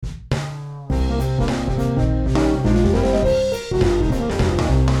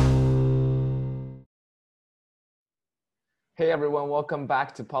Hey everyone, welcome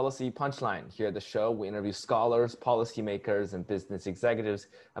back to Policy Punchline. Here at the show, we interview scholars, policymakers, and business executives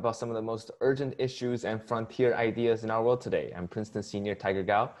about some of the most urgent issues and frontier ideas in our world today. I'm Princeton senior Tiger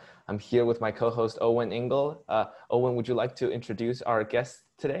Gao. I'm here with my co-host Owen Ingle. Owen, would you like to introduce our guest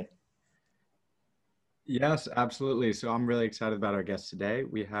today? Yes, absolutely. So I'm really excited about our guest today.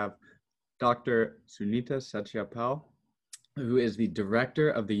 We have Dr. Sunita Satyapal, who is the director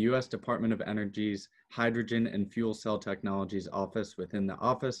of the U.S. Department of Energy's Hydrogen and Fuel Cell Technologies Office within the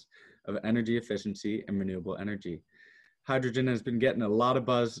Office of Energy Efficiency and Renewable Energy. Hydrogen has been getting a lot of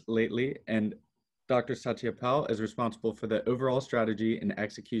buzz lately, and Dr. Satyapal is responsible for the overall strategy and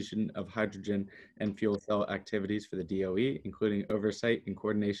execution of hydrogen and fuel cell activities for the DOE, including oversight and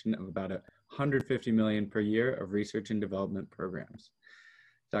coordination of about 150 million per year of research and development programs.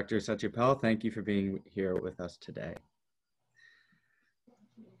 Dr. Satyapal, thank you for being here with us today.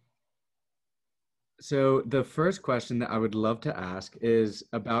 So the first question that I would love to ask is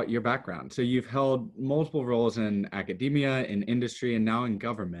about your background. So you've held multiple roles in academia, in industry, and now in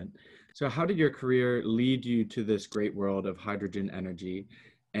government. So how did your career lead you to this great world of hydrogen energy?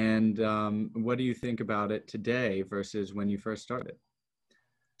 And what do you think about it today versus when you first started?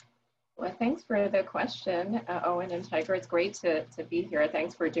 Well, thanks for the question, Owen and Tiger. It's great to be here.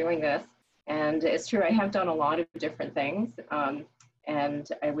 Thanks for doing this. And it's true, I have done a lot of different things. And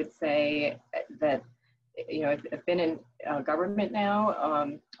I would say that, you know, I've been in government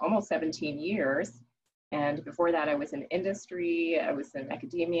now almost 17 years. And before that, I was in industry, I was in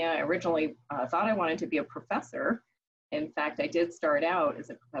academia. I originally thought I wanted to be a professor. In fact, I did start out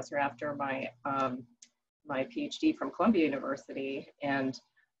as a professor after my PhD from Columbia University. And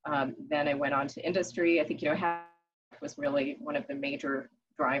then I went on to industry. I think, you know, was really one of the major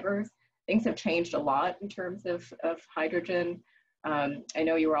drivers. Things have changed a lot in terms of hydrogen. I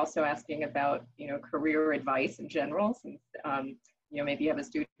know you were also asking about, you know, career advice in general, since, you know, maybe you have a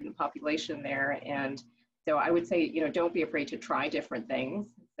student population there. And so I would say, you know, don't be afraid to try different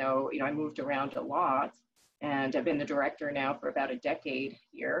things. So, you know, I moved around a lot, and I've been the director now for about a decade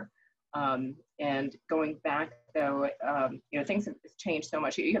here. And going back though, you know, things have changed so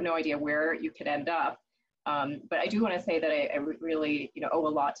much. You have no idea where you could end up. But I do want to say that I really, you know, owe a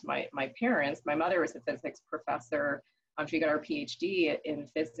lot to my parents. My mother was a physics professor. She got her PhD in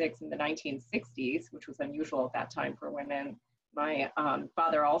physics in the 1960s, which was unusual at that time for women. My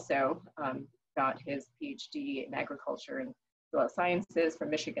father also got his PhD in agriculture and soil sciences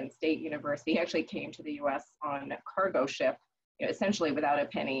from Michigan State University. He actually came to the US on a cargo ship, you know, essentially without a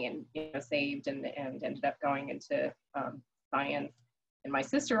penny, and, you know, saved and ended up going into science. And my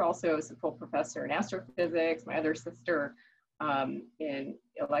sister also is a full professor in astrophysics. My other sister in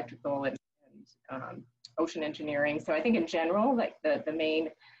electrical and ocean engineering. So I think in general, like the main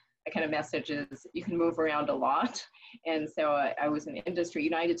kind of message is you can move around a lot. And so I was in industry.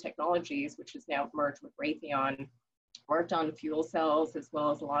 United Technologies, which is now merged with Raytheon, worked on fuel cells as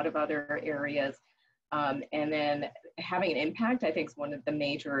well as a lot of other areas. And then having an impact, I think, is one of the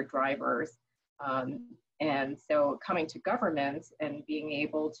major drivers. And so coming to government and being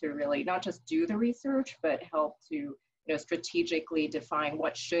able to really not just do the research, but help to, you know, strategically define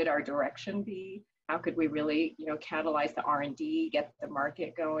what should our direction be. How could we really, you know, catalyze the R&D, get the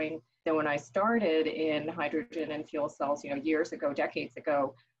market going? So when I started in hydrogen and fuel cells, you know, years ago, decades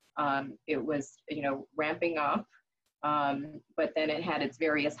ago, it was, you know, ramping up, but then it had its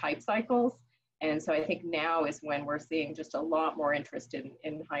various hype cycles. And so I think now is when we're seeing just a lot more interest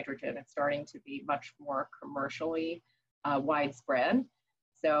in hydrogen. It's starting to be much more commercially widespread.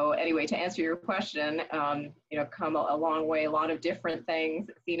 So anyway, to answer your question, you know, come a long way, a lot of different things,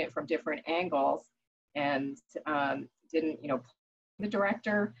 seen it from different angles, and didn't, you know, the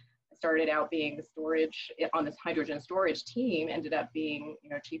director. I started out being the storage on this hydrogen storage team, ended up being, you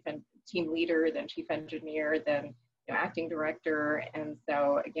know, team leader, then chief engineer, then, you know, acting director. And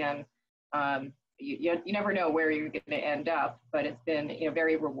so again, you never know where you're going to end up, but it's been, you know,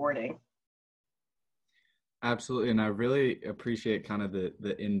 very rewarding. Absolutely. And I really appreciate kind of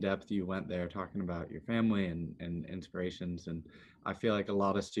the in-depth you went there talking about your family and inspirations. And I feel like a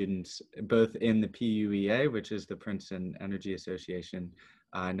lot of students, both in the PUEA, which is the Princeton Energy Association,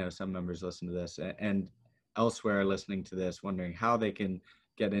 I know some members listen to this, and elsewhere listening to this, wondering how they can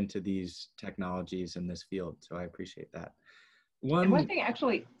get into these technologies in this field. So I appreciate that. And one thing,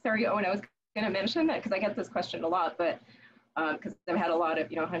 actually, sorry, Owen, I was going to mention that because I get this question a lot, but because I've had a lot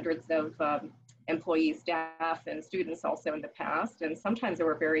of, you know, hundreds of employees, staff, and students also in the past, and sometimes they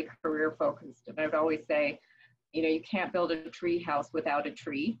were very career focused. And I would always say, you know, you can't build a tree house without a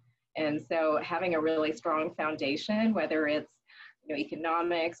tree. And so having a really strong foundation, whether it's, you know,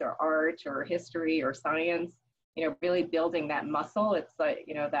 economics or art or history or science, really building that muscle. It's like,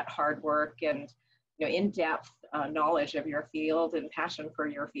 that hard work and, in-depth knowledge of your field and passion for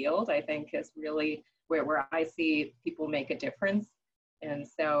your field, I think is really where I see people make a difference. And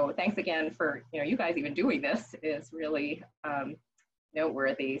so thanks again for, you guys even doing this is really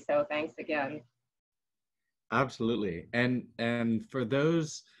noteworthy. So thanks again. Absolutely. And for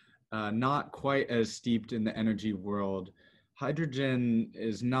those not quite as steeped in the energy world, hydrogen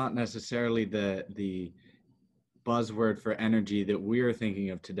is not necessarily the buzzword for energy that we're thinking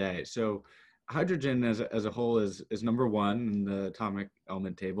of today. So hydrogen as a whole is number one in the atomic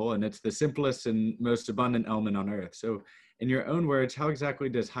element table, and it's the simplest and most abundant element on Earth. So in your own words, how exactly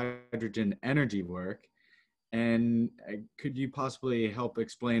does hydrogen energy work? And could you possibly help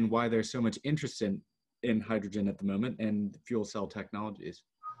explain why there's so much interest in hydrogen at the moment and fuel cell technologies?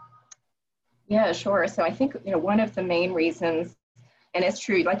 Yeah, sure. So I think, one of the main reasons, and it's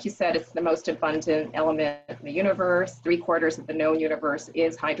true, like you said, it's the most abundant element in the universe. 3/4 of the known universe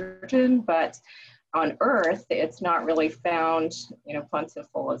is hydrogen, but on Earth, it's not really found,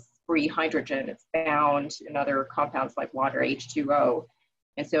 plentiful as free hydrogen. It's found in other compounds like water, H2O.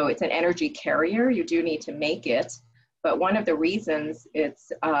 And so it's an energy carrier. You do need to make it. But one of the reasons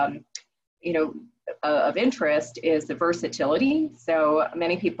it's, of interest is the versatility. So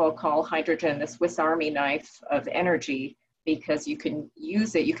many people call hydrogen the Swiss Army knife of energy, because you can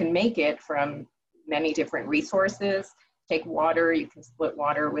use it, you can make it from many different resources. Take water, you can split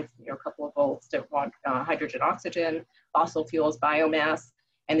water with a couple of volts of hydrogen, oxygen, fossil fuels, biomass,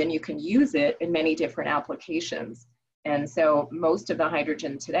 and then you can use it in many different applications. And so most of the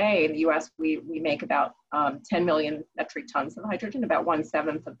hydrogen today in the US, we make about 10 million metric tons of hydrogen, about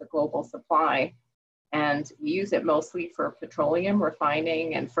 1/7 of the global supply. And we use it mostly for petroleum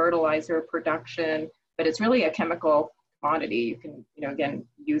refining and fertilizer production, but it's really a chemical commodity. You can, again,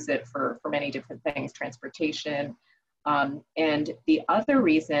 use it for many different things, transportation. And the other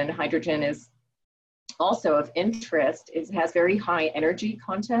reason hydrogen is also of interest is it has very high energy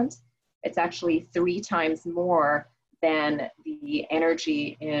content. It's actually 3 times more than the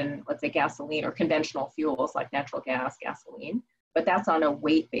energy in, let's say, gasoline or conventional fuels like natural gas, gasoline. But that's on a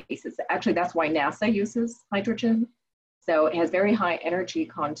weight basis. Actually, that's why NASA uses hydrogen. So it has very high energy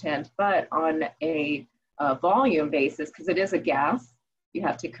content, but on a volume basis, because it is a gas, you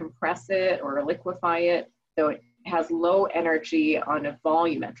have to compress it or liquefy it. So it has low energy on a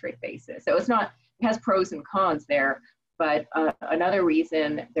volumetric basis. So it has pros and cons there. But another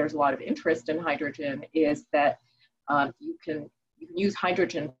reason there's a lot of interest in hydrogen is that you can use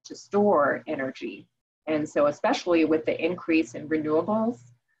hydrogen to store energy. And so especially with the increase in renewables,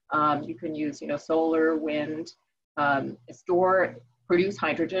 you can use, solar, wind, produce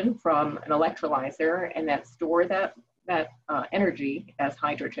hydrogen from an electrolyzer and then store that energy as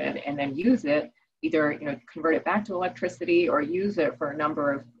hydrogen and then use it, either, convert it back to electricity or use it for a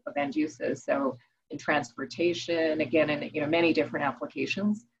number of end uses. So in transportation, again, in, many different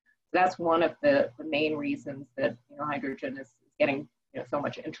applications. So that's one of the main reasons that, hydrogen is getting, so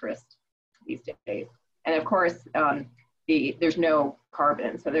much interest these days. And of course, there's no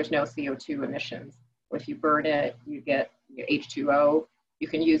carbon, so there's no CO2 emissions. If you burn it, you get H2O. You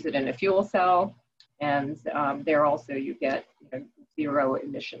can use it in a fuel cell, and there also you get 0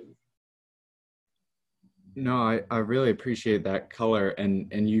 emissions. No, I really appreciate that color,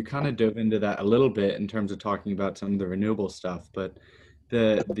 and you kind of dove into that a little bit in terms of talking about some of the renewable stuff, but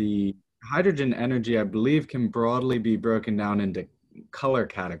the hydrogen energy, I believe, can broadly be broken down into color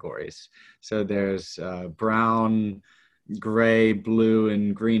categories. So there's brown, gray, blue,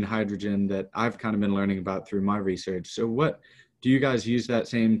 and green hydrogen that I've kind of been learning about through my research. So do you guys use that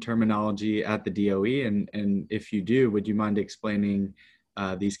same terminology at the DOE? And if you do, would you mind explaining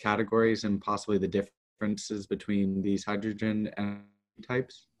these categories and possibly the differences between these hydrogen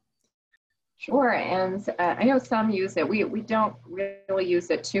types? Sure, and I know some use it. We don't really use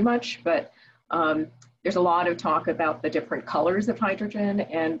it too much, but there's a lot of talk about the different colors of hydrogen,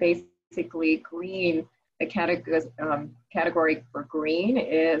 and basically green, the category for green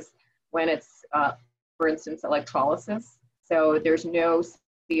is when it's, for instance, electrolysis. So there's no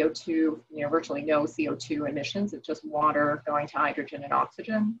CO2, virtually no CO2 emissions. It's just water going to hydrogen and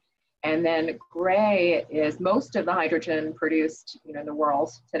oxygen. And then gray is most of the hydrogen produced in the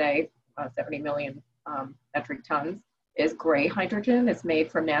world today, 70 million metric tons, is gray hydrogen. It's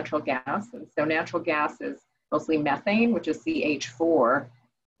made from natural gas. And so natural gas is mostly methane, which is CH4,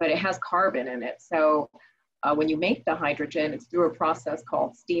 but it has carbon in it. So when you make the hydrogen, it's through a process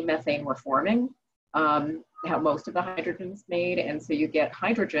called steam methane reforming, how most of the hydrogen is made. And so you get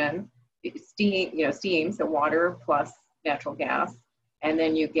hydrogen, steam, so water plus natural gas. And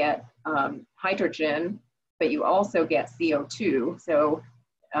then you get hydrogen but you also get CO2. So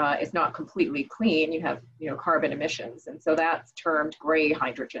it's not completely clean. You have, carbon emissions. And so that's termed gray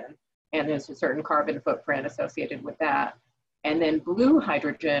hydrogen. And there's a certain carbon footprint associated with that. And then blue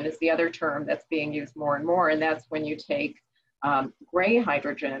hydrogen is the other term that's being used more and more. And that's when you take gray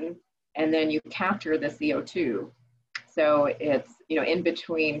hydrogen and then you capture the CO2. So it's, in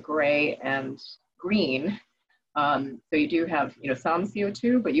between gray and green. So you do have, some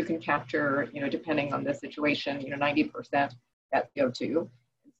CO2, but you can capture, depending on the situation, 90% that CO2.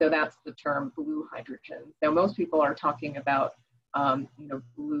 So that's the term blue hydrogen. So most people are talking about,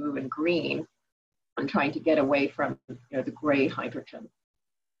 blue and green and trying to get away from, the gray hydrogen.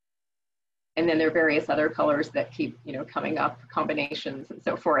 And then there are various other colors that keep, coming up, combinations and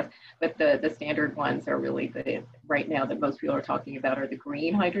so forth. But the standard ones are really right now that most people are talking about are the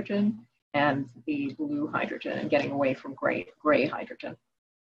green hydrogen and the blue hydrogen, and getting away from gray hydrogen.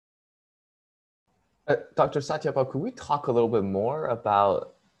 Dr. Satyapal, could we talk a little bit more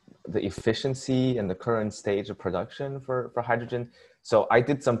about the efficiency and the current stage of production for hydrogen? So I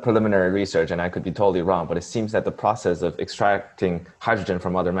did some preliminary research, and I could be totally wrong, but it seems that the process of extracting hydrogen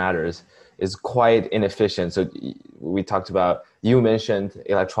from other matters is quite inefficient. So we talked about, you mentioned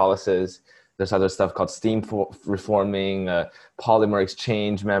electrolysis. There's other stuff called steam reforming, polymer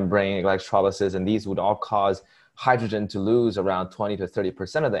exchange membrane electrolysis, and these would all cause hydrogen to lose around 20 to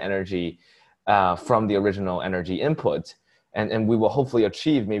 30% of the energy from the original energy input. And we will hopefully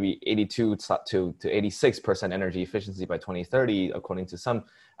achieve maybe 82 to 86% energy efficiency by 2030, according to some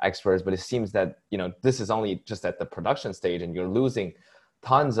experts. But it seems that, this is only just at the production stage, and you're losing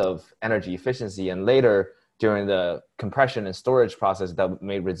tons of energy efficiency. And later, during the compression and storage process, that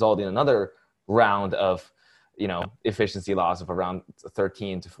may result in another round of, efficiency loss of around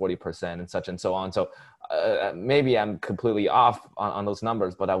 13 to 40% and such and so on. So maybe I'm completely off on those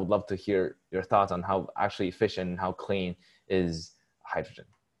numbers, but I would love to hear your thoughts on how actually efficient and how clean is hydrogen.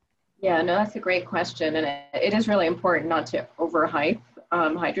 Yeah, no, that's a great question. And it is really important not to overhype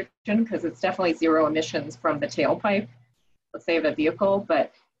hydrogen, because it's definitely zero emissions from the tailpipe, let's say, of a vehicle,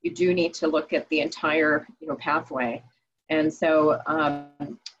 but you do need to look at the entire, pathway. And so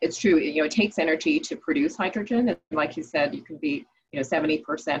it's true, it takes energy to produce hydrogen. And like you said, you can be,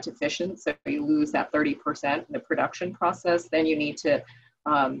 70% efficient. So you lose that 30% in the production process. Then you need to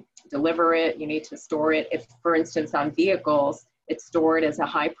deliver it, you need to store it. If, for instance, on vehicles, it's stored as a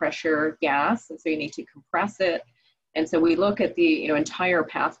high pressure gas, and so you need to compress it. And so we look at the entire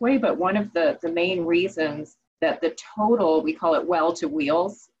pathway, but one of the main reasons that the total, we call it well to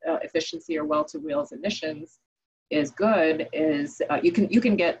wheels efficiency or well to wheels emissions, is good is you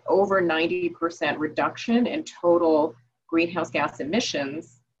can get over 90% reduction in total greenhouse gas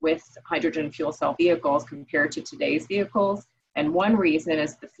emissions with hydrogen fuel cell vehicles compared to today's vehicles. And one reason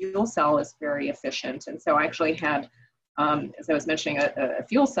is the fuel cell is very efficient. And so I actually had, as I was mentioning, a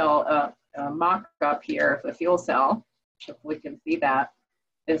fuel cell mock-up here of the fuel cell. Hopefully you can see that.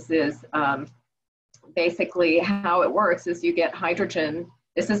 This is basically how it works is you get hydrogen.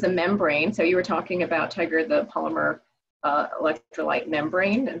 This is a membrane. So you were talking about, Tiger, the polymer electrolyte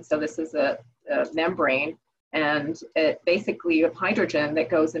membrane. And so this is a membrane. And basically you have hydrogen that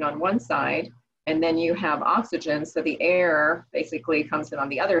goes in on one side, and then you have oxygen. So the air basically comes in on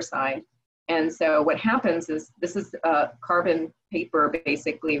the other side. And so what happens is this is carbon paper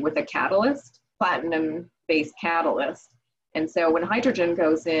basically with a catalyst, platinum-based catalyst. And so when hydrogen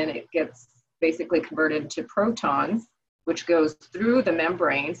goes in, it gets basically converted to protons, which goes through the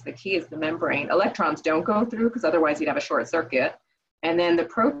membranes. The key is the membrane. Electrons don't go through because otherwise you'd have a short circuit. And then the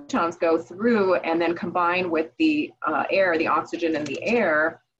protons go through and then combine with the air, the oxygen in the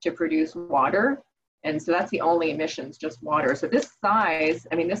air, to produce water. And so that's the only emissions, just water. So this size,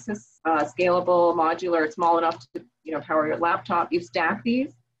 I mean, this is scalable, modular, it's small enough to power your laptop. You stack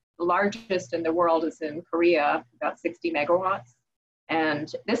these. The largest in the world is in Korea, about 60 megawatts.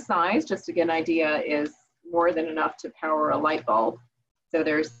 And this size, just to get an idea, is more than enough to power a light bulb. So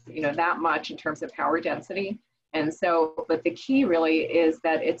there's that much in terms of power density. And so, but the key really is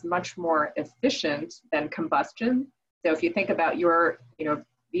that it's much more efficient than combustion. So if you think about your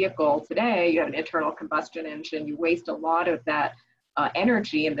vehicle today, you have an internal combustion engine, you waste a lot of that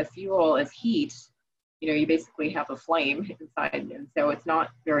energy, and the fuel is heat. You basically have a flame inside, and so it's not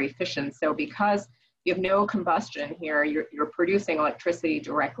very efficient. So because you have no combustion here, you're producing electricity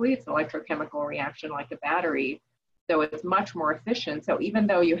directly. It's an electrochemical reaction like a battery. So it's much more efficient. So even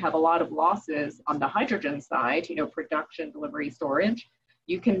though you have a lot of losses on the hydrogen side, production, delivery, storage,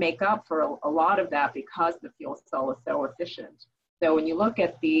 you can make up for a lot of that because the fuel cell is so efficient. So when you look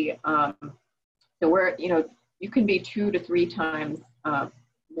at the, so where, you can be 2 to 3 times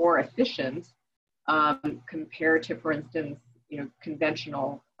more efficient compared to, for instance,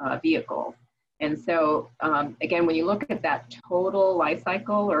 conventional vehicles. And so, again, when you look at that total life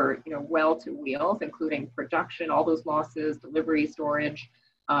cycle, or well to wheels, including production, all those losses, delivery, storage,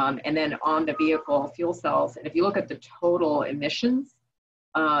 and then on the vehicle fuel cells, and if you look at the total emissions,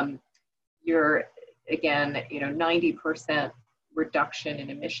 you're again, 90% reduction in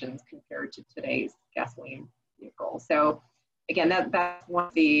emissions compared to today's gasoline vehicle. So, again, that's one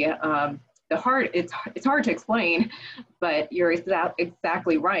of the it's hard to explain, but you're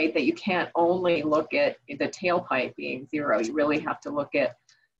exactly right that you can't only look at the tailpipe being zero. You really have to look at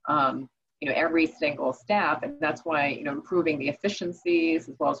every single step, and that's why improving the efficiencies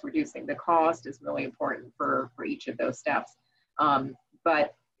as well as reducing the cost is really important for each of those steps.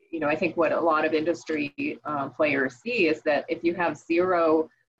 But I think what a lot of industry players see is that if you have zero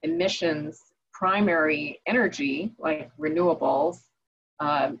emissions primary energy like renewables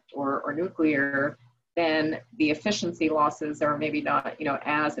or nuclear, then the efficiency losses are maybe not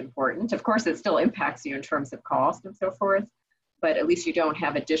as important. Of course, it still impacts you in terms of cost and so forth, but at least you don't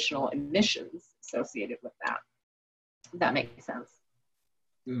have additional emissions associated with that. If that makes sense.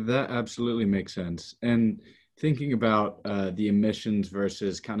 That absolutely makes sense. And thinking about the emissions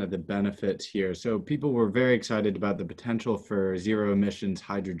versus kind of the benefits here. So people were very excited about the potential for zero emissions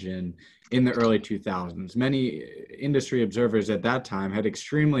hydrogen in the early 2000s. Many industry observers at that time had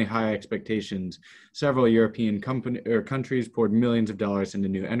extremely high expectations. Several European countries poured millions of dollars into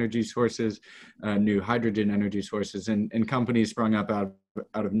new energy sources, new hydrogen energy sources, and companies sprung up out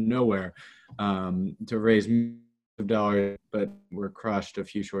of nowhere to raise of dollars, but were crushed a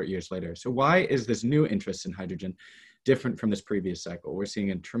few short years later. So why is this new interest in hydrogen different from this previous cycle? We're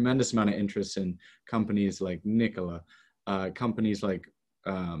seeing a tremendous amount of interest in companies like Nikola, companies like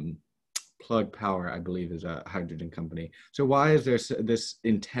Plug Power, I believe, is a hydrogen company. So why is there this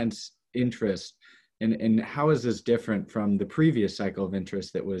intense interest, and how is this different from the previous cycle of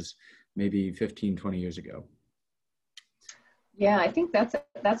interest that was maybe 15, 20 years ago? Yeah, I think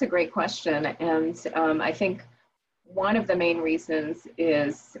that's a great question. And I think one of the main reasons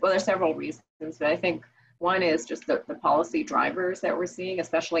is, well, there's several reasons, but I think one is just the policy drivers that we're seeing,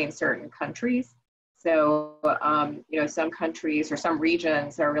 especially in certain countries. So, some countries or some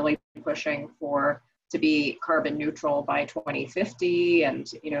regions are really pushing to be carbon neutral by 2050,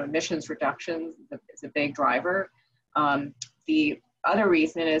 and, emissions reductions is a big driver. The other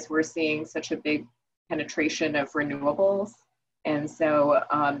reason is we're seeing such a big penetration of renewables. And so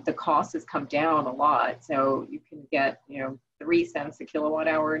the cost has come down a lot. So you can get, 3 cents a kilowatt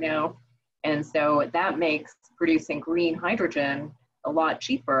hour now. And so that makes producing green hydrogen a lot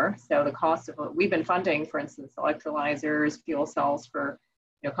cheaper. So the cost of, we've been funding, for instance, electrolyzers, fuel cells for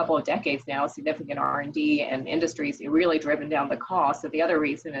a couple of decades now, significant R&D, and industries really driven down the cost. So the other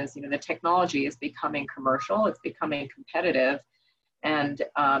reason is, the technology is becoming commercial, it's becoming competitive. And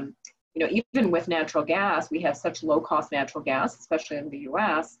even with natural gas, we have such low cost natural gas, especially in the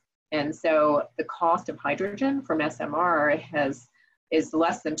US. And so the cost of hydrogen from SMR is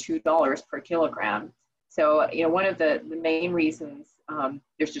less than $2 per kilogram. So, one of the main reasons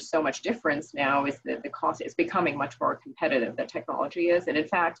there's just so much difference now is that the cost is becoming much more competitive, the technology is. And in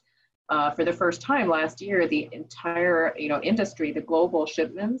fact, for the first time last year, the entire, industry, the global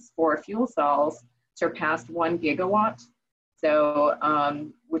shipments for fuel cells surpassed 1 gigawatt. So,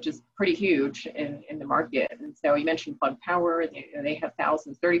 which is pretty huge in the market. And so you mentioned Plug Power, they have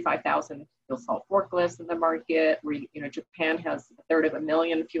 35,000 fuel cell forklifts in the market. Japan has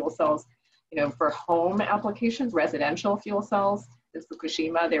 1,300,000 fuel cells, for home applications, residential fuel cells. In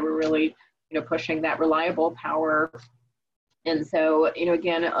Fukushima, they were really, pushing that reliable power. And so,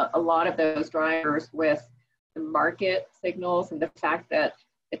 again, a lot of those drivers with the market signals and the fact that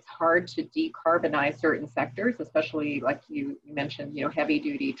it's hard to decarbonize certain sectors, especially like you mentioned, heavy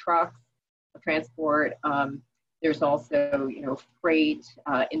duty trucks, transport. There's also, freight,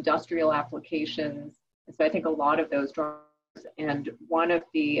 industrial applications. And so I think a lot of those drivers, and one of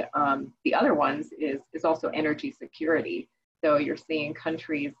the other ones is also energy security. So you're seeing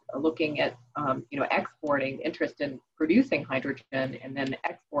countries looking at, exporting, interest in producing hydrogen and then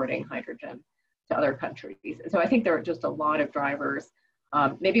exporting hydrogen to other countries. And so I think there are just a lot of drivers.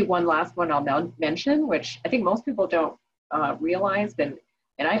 Maybe one last one I'll mention, which I think most people don't realize, and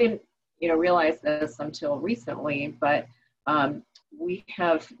I didn't, realize this until recently, but we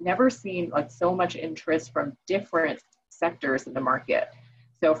have never seen like so much interest from different sectors in the market.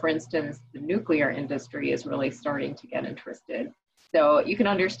 So for instance, the nuclear industry is really starting to get interested. So you can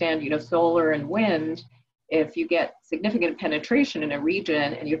understand, solar and wind, if you get significant penetration in a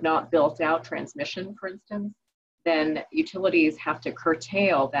region and you've not built out transmission, for instance, then utilities have to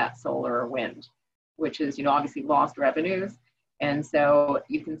curtail that solar or wind. which is, obviously lost revenues. And so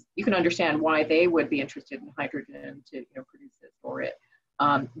you can understand why they would be interested in hydrogen to, produce it for it.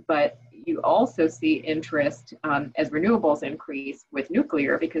 But you also see interest as renewables increase with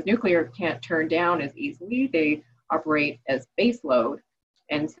nuclear, because nuclear can't turn down as easily. They operate as base load.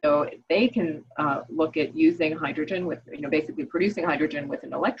 And so they can look at using hydrogen with, basically producing hydrogen with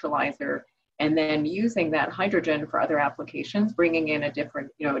an electrolyzer, and then using that hydrogen for other applications, bringing in a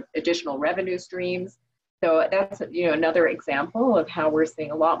different, additional revenue streams. So that's, another example of how we're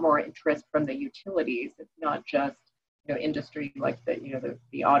seeing a lot more interest from the utilities. It's not just, industry like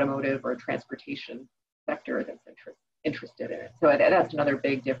the automotive or transportation sector that's interested in it. So that's another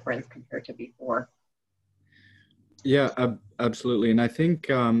big difference compared to before. Yeah, absolutely. And I think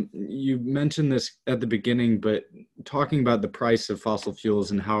you mentioned this at the beginning, but talking about the price of fossil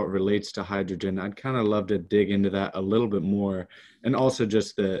fuels and how it relates to hydrogen, I'd kind of love to dig into that a little bit more, and also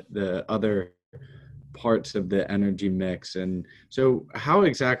just the other parts of the energy mix. And so how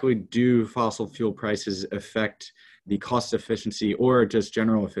exactly do fossil fuel prices affect the cost efficiency or just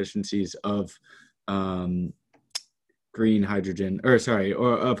general efficiencies of green hydrogen, or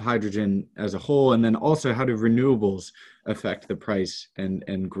of hydrogen as a whole? And then also, how do renewables affect the price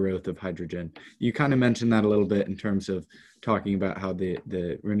and growth of hydrogen? You kind of mentioned that a little bit in terms of talking about how the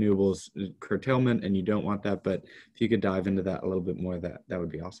renewables curtailment, and you don't want that, but if you could dive into that a little bit more, that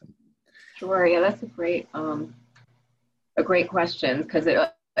would be awesome. Sure. Yeah, that's a great question, because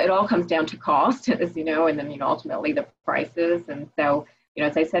it all comes down to cost, as you know, and then, ultimately the prices. And so,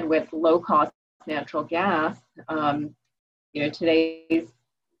 as I said, with low cost natural gas, today's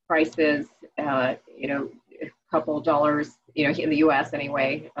prices, a couple dollars, in the US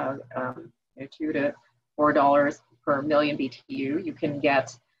anyway, $2 to $4 per million BTU, you can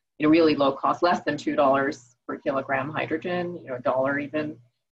get, really low cost, less than $2 per kilogram hydrogen, $1 even.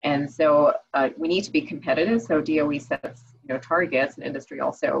 And so we need to be competitive. So DOE sets, targets, and industry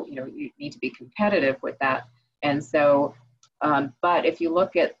also, you need to be competitive with that. And so, but if you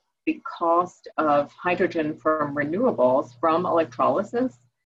look at the cost of hydrogen from renewables, from electrolysis,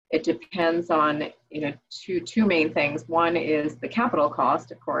 it depends on, two main things. One is the capital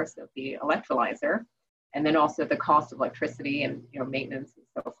cost, of course, of the electrolyzer, and then also the cost of electricity and, maintenance and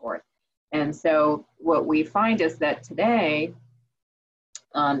so forth. And so what we find is that today,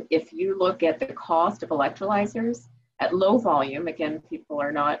 if you look at the cost of electrolyzers at low volume, again, people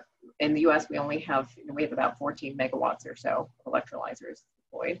are not, in the US, we only have, we have about 14 megawatts or so of electrolyzers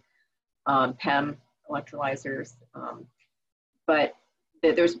deployed, PEM electrolyzers, but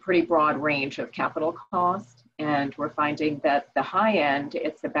there's a pretty broad range of capital cost, and we're finding that the high end,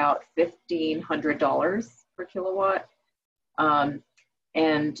 it's about $1,500 per kilowatt,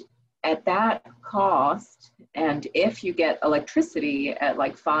 and at that cost, and if you get electricity at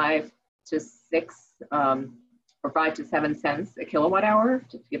like 5 to 6 or 5 to 7 cents a kilowatt hour,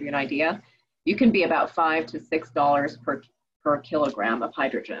 just to give you an idea, you can be about $5 to $6 per kilogram of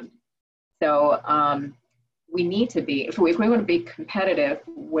hydrogen. So we need to be, if we want to be competitive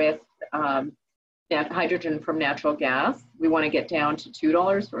with hydrogen from natural gas, we want to get down to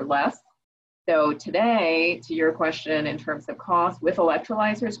 $2 or less. So today, to your question in terms of cost, with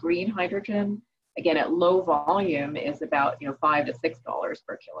electrolyzers, green hydrogen, again, at low volume is about, $5 to $6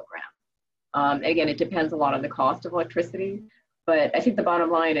 per kilogram. Again, it depends a lot on the cost of electricity, but I think the bottom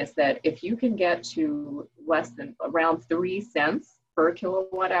line is that if you can get to less than around 3 cents per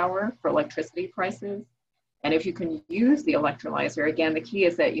kilowatt hour for electricity prices, and if you can use the electrolyzer, again, the key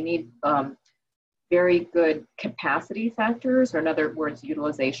is that you need very good capacity factors, or in other words,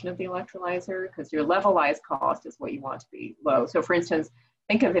 utilization of the electrolyzer, because your levelized cost is what you want to be low. So for instance,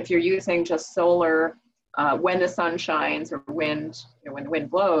 think of if you're using just solar when the sun shines, or wind, when the wind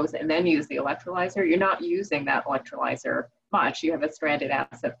blows, and then use the electrolyzer, you're not using that electrolyzer much. You have a stranded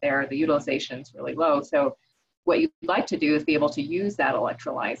asset there. The utilization is really low. So what you'd like to do is be able to use that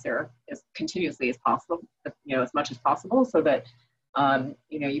electrolyzer as continuously as possible, as much as possible, so that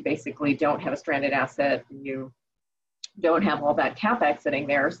you basically don't have a stranded asset, and you don't have all that CapEx sitting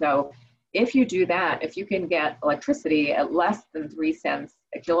there. So if you do that, if you can get electricity at less than 3 cents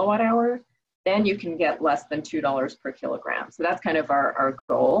a kilowatt hour, then you can get less than $2 per kilogram. So that's kind of our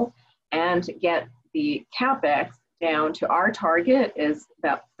goal, and get the CapEx down to our target is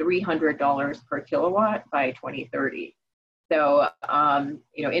about $300 per kilowatt by 2030. So,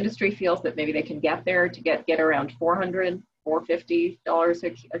 industry feels that maybe they can get there to get around $450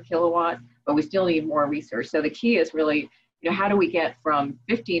 a kilowatt, but we still need more research. So the key is really, how do we get from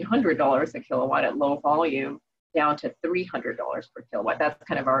 $1,500 a kilowatt at low volume down to $300 per kilowatt? That's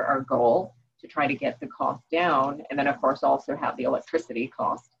kind of our goal, to try to get the cost down, and then of course also have the electricity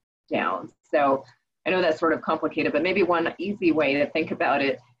cost down. So I know that's sort of complicated, but maybe one easy way to think about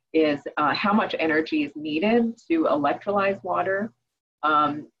it is how much energy is needed to electrolyze water.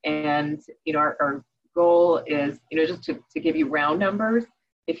 And our goal is, just to give you round numbers,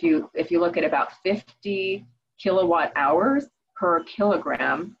 if you look at about 50 kilowatt hours per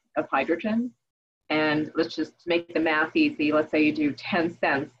kilogram of hydrogen, and let's just make the math easy, let's say you do 10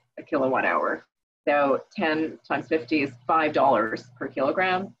 cents a kilowatt hour. So 10 times 50 is $5 per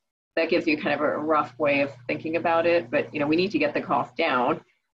kilogram. That gives you kind of a rough way of thinking about it, but we need to get the cost down.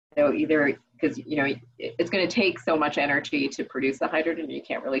 So either, because it's going to take so much energy to produce the hydrogen, you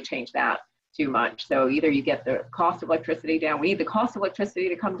can't really change that too much. So either you get the cost of electricity down. We need the cost of electricity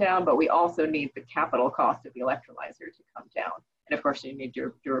to come down, but we also need the capital cost of the electrolyzer to come down. And of course, you need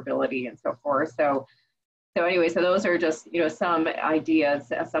your durability and so forth. So anyway, so those are just some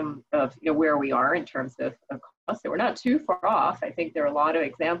ideas, some of where we are in terms of cost. So we're not too far off. I think there are a lot of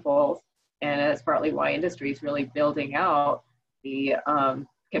examples, and that's partly why industry is really building out the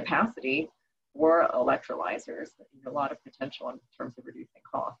capacity for electrolyzers. A lot of potential in terms of reducing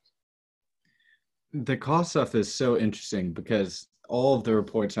cost. The cost stuff is so interesting because all of the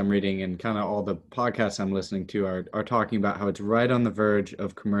reports I'm reading and kind of all the podcasts I'm listening to are talking about how it's right on the verge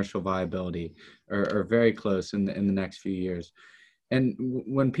of commercial viability or very close in the next few years. And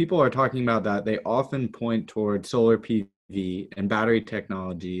when people are talking about that, they often point toward solar PV and battery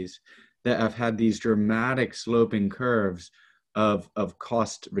technologies that have had these dramatic sloping curves of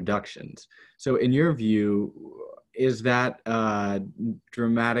cost reductions. So in your view, is that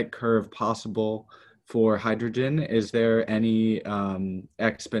dramatic curve possible for hydrogen? Is there any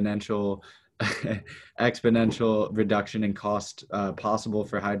exponential reduction in cost possible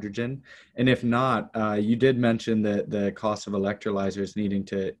for hydrogen? And if not, you did mention that the cost of electrolyzers needing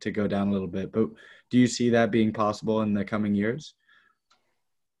to go down a little bit, but do you see that being possible in the coming years?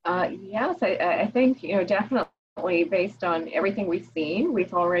 Yes, I think, definitely based on everything we've seen,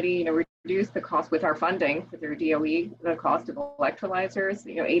 we've already, reduced the cost with our funding through DOE, the cost of electrolyzers,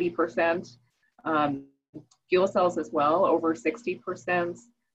 80%, fuel cells as well, over 60%,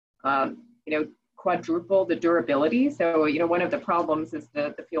 quadruple the durability. So, one of the problems is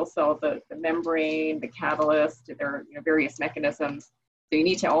the fuel cell, the membrane, the catalyst, there are various mechanisms. So you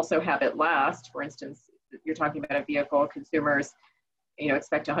need to also have it last. For instance, you're talking about a vehicle, consumers,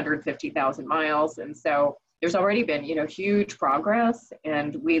 expect 150,000 miles. And so there's already been, huge progress.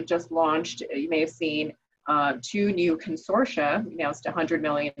 And we've just launched, you may have seen, 2 new consortia, announced $100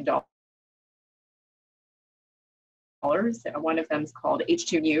 million. One of them is called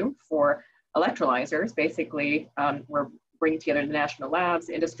H2New for electrolyzers. Basically, we're bringing together the national labs,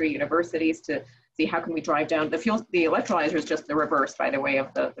 industry, universities to see how can we drive down the fuel. The electrolyzer is just the reverse, by the way,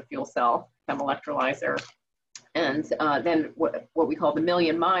 of the fuel cell electrolyzer. And then what we call the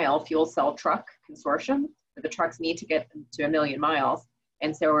Million Mile Fuel Cell Truck Consortium. The trucks need to get to 1 million miles.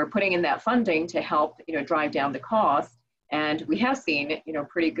 And so we're putting in that funding to help, drive down the cost. And we have seen,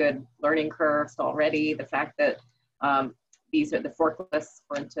 pretty good learning curves already. The fact that these are the forklifts,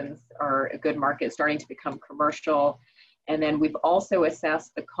 for instance, are a good market, starting to become commercial. And then we've also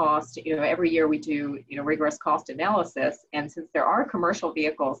assessed the cost. Every year we do, rigorous cost analysis. And since there are commercial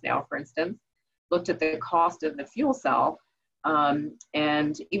vehicles now, for instance, looked at the cost of the fuel cell,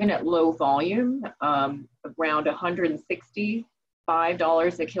 and even at low volume, around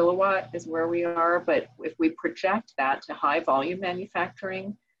 $165 a kilowatt is where we are. But if we project that to high volume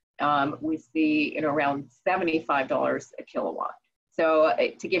manufacturing, we see around $75 a kilowatt. So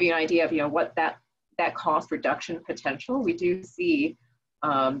to give you an idea of what that cost reduction potential, we do see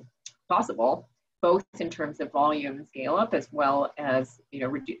possible, both in terms of volume scale up as well as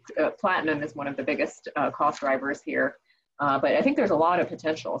platinum is one of the biggest cost drivers here. But I think there's a lot of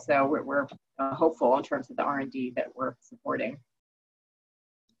potential. So we're hopeful in terms of the R&D that we're supporting.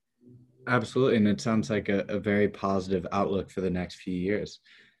 Absolutely, and it sounds like a very positive outlook for the next few years,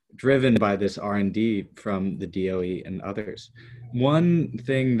 driven by this R&D from the DOE and others. One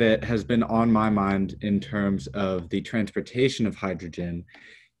thing that has been on my mind in terms of the transportation of hydrogen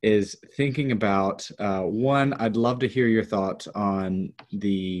is thinking about, one, I'd love to hear your thoughts on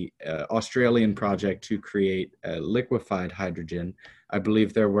the Australian project to create liquefied hydrogen. I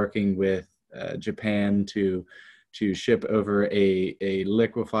believe they're working with Japan to ship over a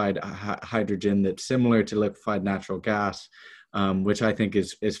liquefied hydrogen that's similar to liquefied natural gas, which I think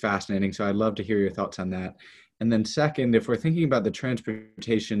is fascinating. So I'd love to hear your thoughts on that. And then second, if we're thinking about the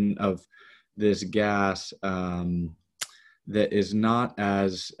transportation of this gas that is not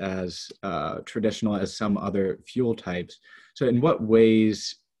as traditional as some other fuel types, so in what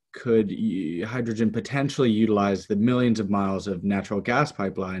ways could hydrogen potentially utilize the millions of miles of natural gas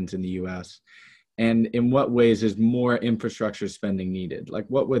pipelines in the US? And in what ways is more infrastructure spending needed? Like,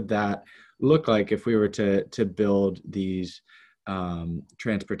 what would that look like if we were to build these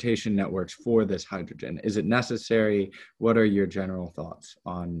transportation networks for this hydrogen? Is it necessary? What are your general thoughts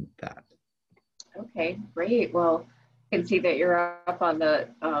on that? Okay, great. Well, you can see that you're up on the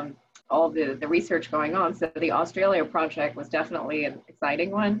all the research going on. So the Australia project was definitely an exciting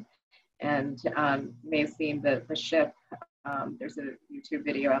one. And you may have seen the ship. There's a YouTube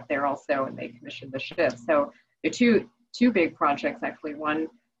video out there also, and they commissioned the ship. So there are two big projects, actually. One,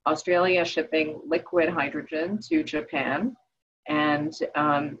 Australia shipping liquid hydrogen to Japan. And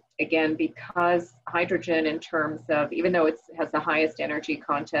again, because hydrogen in terms of, even though it has the highest energy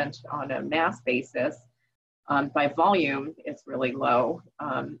content on a mass basis, by volume, it's really low.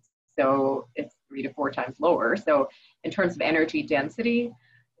 So it's 3 to 4 times lower. So in terms of energy density,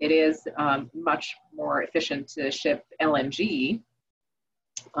 it is much more efficient to ship LNG.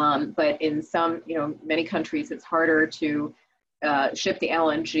 But in some, many countries, it's harder to ship the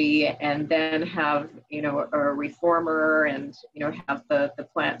LNG and then have, a reformer and, have the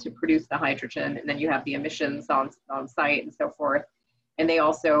plant to produce the hydrogen. And then you have the emissions on site and so forth. And they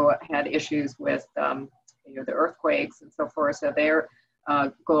also had issues with, the earthquakes and so forth. So their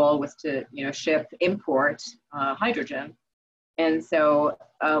goal was to, import hydrogen. And so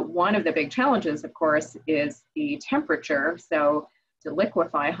one of the big challenges, of course, is the temperature. So to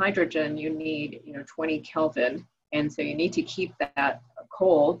liquefy hydrogen, you need, 20 Kelvin. And so you need to keep that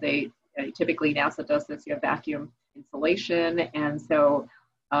cold. Typically NASA does this, you have vacuum insulation. And so,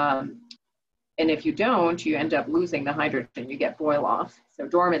 and if you don't, you end up losing the hydrogen, you get boil off. So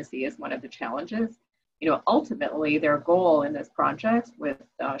dormancy is one of the challenges. Ultimately their goal in this project with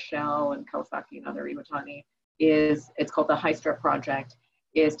Shell and Kawasaki and other Iwatani it's called the Hystra project,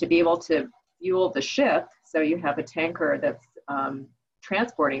 is to be able to fuel the ship. So you have a tanker that's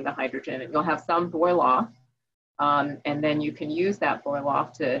transporting the hydrogen, and you'll have some boil off. And then you can use that boil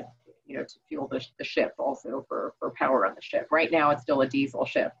off to fuel the ship also for power on the ship. Right now, it's still a diesel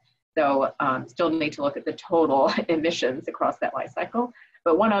ship. So still need to look at the total emissions across that life cycle.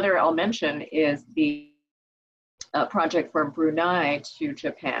 But one other I'll mention is the project from Brunei to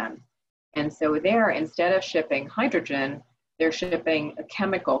Japan. And so there, instead of shipping hydrogen, they're shipping a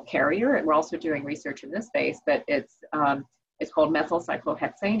chemical carrier. And we're also doing research in this space, but it's called methyl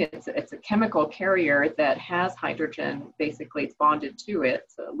cyclohexane. It's a chemical carrier that has hydrogen. Basically, it's bonded to it.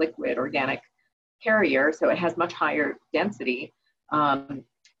 It's a liquid organic carrier, so it has much higher density.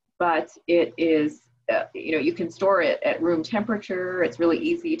 But it is, you can store it at room temperature. It's really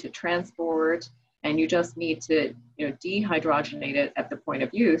easy to transport, and you just need to, dehydrogenate it at the point of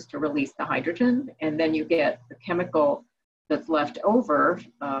use to release the hydrogen, and then you get the chemical that's left over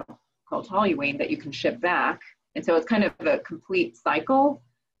called toluene that you can ship back. And so it's kind of a complete cycle.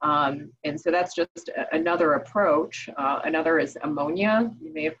 And so that's just another approach. Another is ammonia.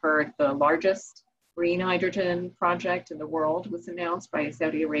 You may have heard the largest green hydrogen project in the world was announced by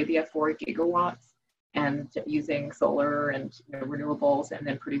Saudi Arabia, 4 gigawatts, and using solar and renewables and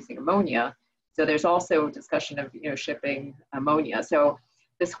then producing ammonia. So there's also discussion of shipping ammonia. So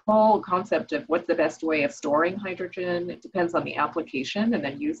this whole concept of what's the best way of storing hydrogen, it depends on the application, and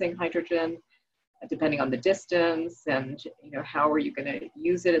then using hydrogen depending on the distance and how are you going to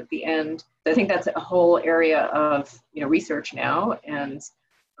use it at the end. So I think that's a whole area of research now and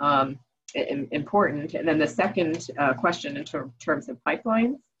important. And then the second question in terms of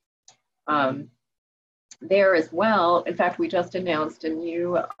pipelines, there as well, in fact, we just announced a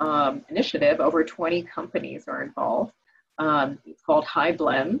new initiative. Over 20 companies are involved. It's called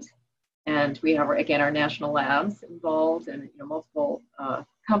HyBlend. And we have, again, our national labs involved and multiple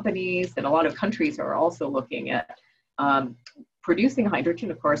companies, and a lot of countries are also looking at producing hydrogen,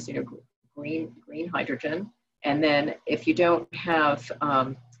 of course, green hydrogen. And then if you don't have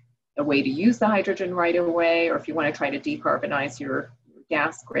a way to use the hydrogen right away, or if you want to try to decarbonize your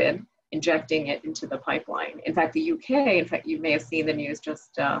gas grid, injecting it into the pipeline. In fact, the UK, you may have seen the news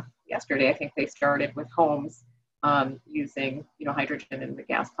just yesterday, I think they started with homes using hydrogen in the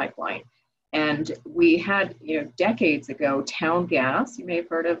gas pipeline. And we had decades ago town gas. You may have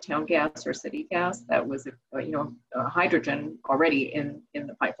heard of town gas or city gas. That was hydrogen already in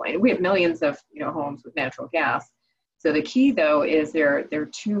the pipeline. We have millions of homes with natural gas. So the key though is there are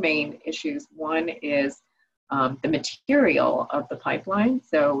two main issues. One is the material of the pipeline.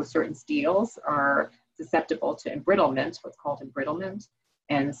 So certain steels are susceptible to embrittlement, what's called embrittlement.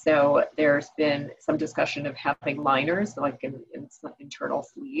 And so there's been some discussion of having liners, like an internal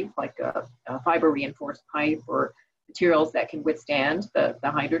sleeve, like a fiber reinforced pipe, or materials that can withstand the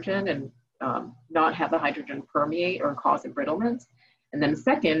hydrogen and not have the hydrogen permeate or cause embrittlement. And then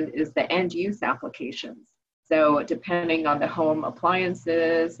second is the end use applications. So depending on the home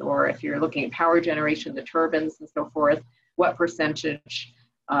appliances, or if you're looking at power generation, the turbines and so forth, what percentage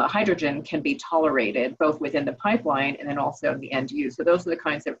hydrogen can be tolerated both within the pipeline and then also in the end use. So those are the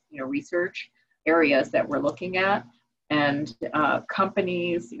kinds of research areas that we're looking at. And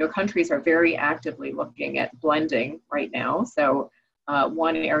companies, countries are very actively looking at blending right now. So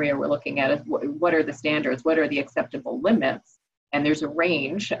one area we're looking at is what are the standards, what are the acceptable limits? And there's a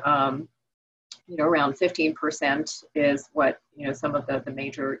range, around 15% is what, some of the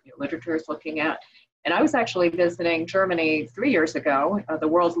major literature is looking at. And I was actually visiting Germany 3 years ago, the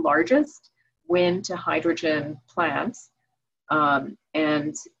world's largest wind to hydrogen plants.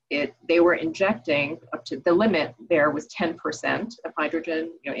 And they were injecting up to the limit there was 10% of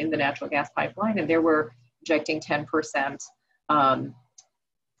hydrogen, in the natural gas pipeline, and they were injecting 10%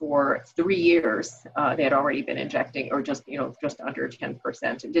 for 3 years. They had already been injecting, or just under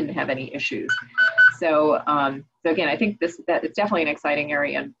 10%, and didn't have any issues. So, so again, I think that it's definitely an exciting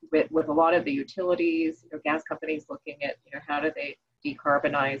area, and with a lot of the utilities, gas companies looking at how do they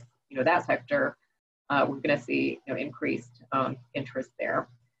decarbonize that sector. We're going to see increased interest there.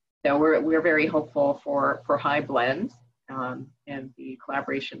 So we're very hopeful for HyBlend and the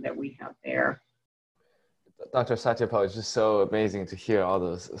collaboration that we have there. Dr. Satyapal, it's just so amazing to hear all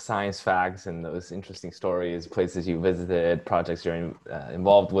those science facts and those interesting stories, places you visited, projects you're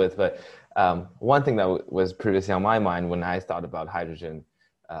involved with. But one thing that was previously on my mind when I thought about hydrogen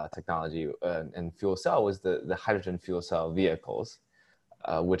technology and fuel cell was the hydrogen fuel cell vehicles,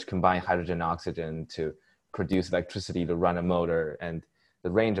 which combine hydrogen and oxygen to produce electricity to run a motor. And the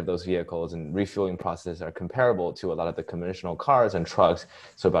range of those vehicles and refueling processes are comparable to a lot of the conventional cars and trucks,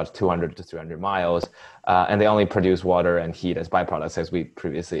 so about 200 to 300 miles. And they only produce water and heat as byproducts, as we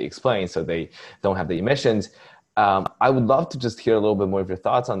previously explained, so they don't have the emissions. I would love to just hear a little bit more of your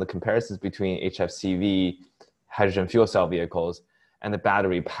thoughts on the comparisons between HFCV, hydrogen fuel cell vehicles, and the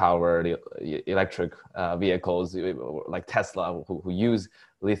battery-powered electric vehicles like Tesla, who use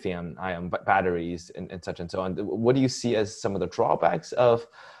lithium-ion batteries and such and so on. What do you see as some of the drawbacks of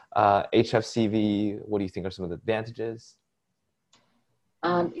HFCV? What do you think are some of the advantages?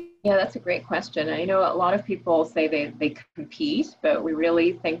 Yeah, that's a great question. I know a lot of people say they compete, but we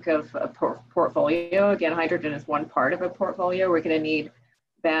really think of a portfolio. Again, hydrogen is one part of a portfolio. We're going to need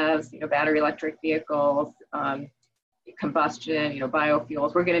BEVs, battery electric vehicles, combustion,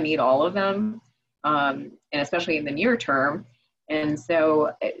 biofuels. We're going to need all of them, and especially in the near term. And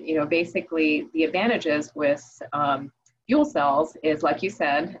so, basically the advantages with fuel cells is, like you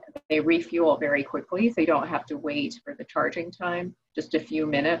said, they refuel very quickly, so you don't have to wait for the charging time, just a few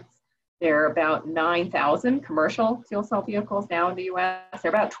minutes. There are about 9,000 commercial fuel cell vehicles now in the US.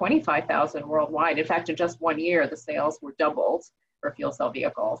 There are about 25,000 worldwide. In fact, in just 1 year, the sales were doubled for fuel cell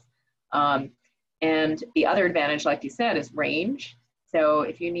vehicles. And the other advantage, like you said, is range. So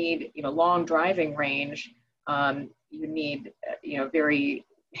if you need, long driving range, you need, very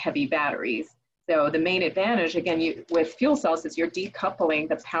heavy batteries. So the main advantage, again, with fuel cells is you're decoupling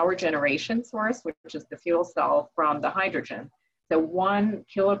the power generation source, which is the fuel cell, from the hydrogen. So 1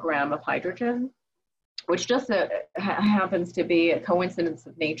 kilogram of hydrogen, which just happens to be a coincidence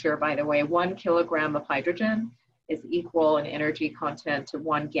of nature, by the way, 1 kilogram of hydrogen is equal in energy content to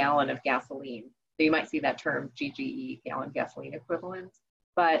 1 gallon of gasoline. So you might see that term GGE, gallon gasoline equivalent.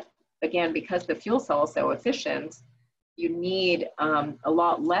 But again, because the fuel cell is so efficient, you need a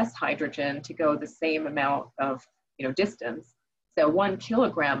lot less hydrogen to go the same amount of distance. So 1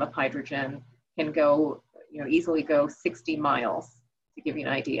 kilogram of hydrogen can go, easily go 60 miles, to give you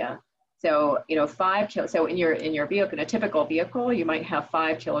an idea. So so in your vehicle, in a typical vehicle, you might have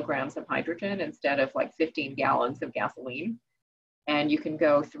 5 kilograms of hydrogen instead of like 15 gallons of gasoline, and you can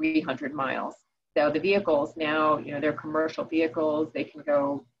go 300 miles. So the vehicles now, they're commercial vehicles. They can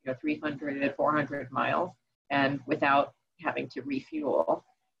go 300, 400 miles, and without having to refuel.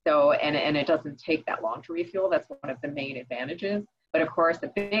 So, and it doesn't take that long to refuel. That's one of the main advantages. But of course,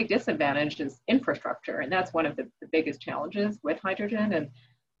 the big disadvantage is infrastructure. And that's one of the biggest challenges with hydrogen.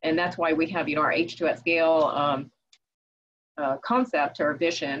 And that's why we have, our H2 at scale concept or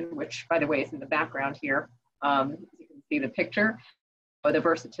vision, which by the way is in the background here. You can see the picture. The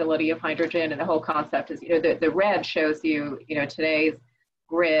versatility of hydrogen, and the whole concept is, the red shows you, today's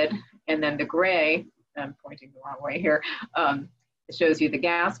grid, and then the gray, I'm pointing the wrong way here, it shows you the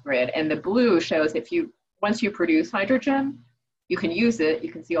gas grid, and the blue shows once you produce hydrogen, you can use it,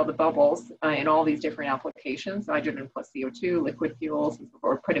 you can see all the bubbles in all these different applications, hydrogen plus CO2, liquid fuels,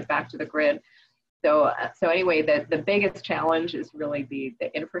 or put it back to the grid. So anyway, the biggest challenge is really the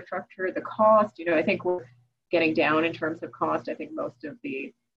infrastructure, the cost. I think getting down in terms of cost. I think most of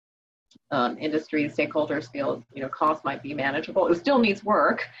the industry stakeholders feel, cost might be manageable. It still needs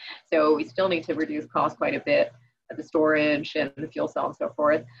work, so we still need to reduce cost quite a bit, the storage and the fuel cell and so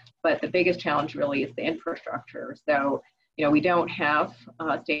forth. But the biggest challenge really is the infrastructure. So, we don't have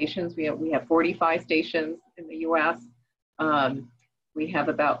stations. We have 45 stations in the U.S. We have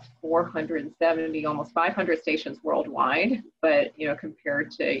about 470, almost 500 stations worldwide. But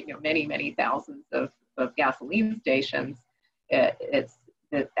compared to many thousands of gasoline stations, it's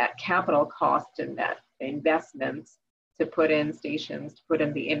that capital cost and that investment to put in stations, to put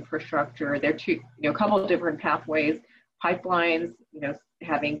in the infrastructure. There are a couple of different pathways. Pipelines,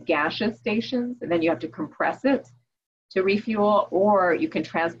 having gaseous stations, and then you have to compress it to refuel, or you can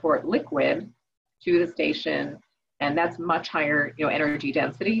transport liquid to the station, and that's much higher, energy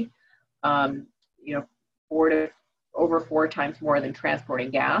density. Over 4 times more than transporting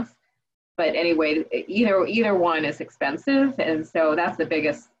gas. But anyway, either one is expensive, and so that's the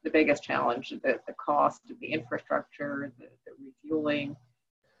biggest challenge: the cost of the infrastructure, the refueling,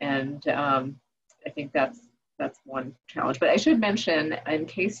 and I think that's one challenge. But I should mention, in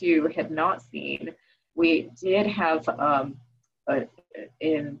case you had not seen, we did have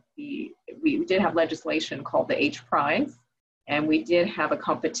we did have legislation called the H Prize, and we did have a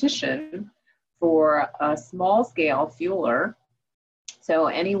competition for a small-scale fueler. So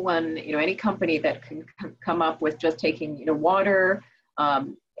anyone, any company that can come up with just taking, water,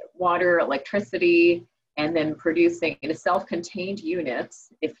 electricity, and then producing in a self-contained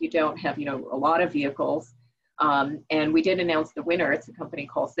units, if you don't have, a lot of vehicles. And we did announce the winner. It's a company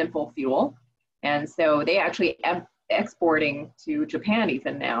called Simple Fuel. And so they actually exporting to Japan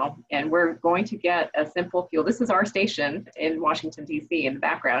even now. And we're going to get a Simple Fuel. This is our station in Washington, D.C. in the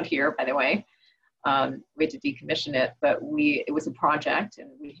background here, by the way. We had to decommission it, but it was a project, and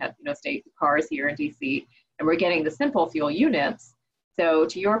we had, state cars here in DC, and we're getting the Simple Fuel units. So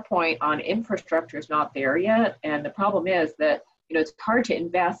to your point on infrastructure is not there yet. And the problem is that, it's hard to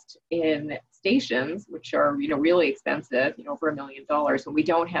invest in stations, which are, really expensive, over $1 million, when we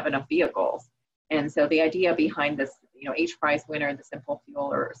don't have enough vehicles. And so the idea behind this, H Prize winner, the Simple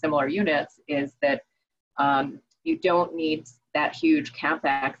Fuel or similar units, is that you don't need that huge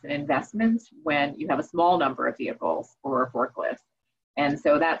CapEx and investment when you have a small number of vehicles or forklifts. And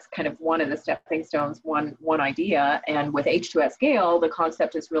so that's kind of one of the stepping stones, one idea. And with H2@Scale, the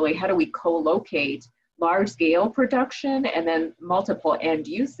concept is really, how do we co-locate large scale production and then multiple end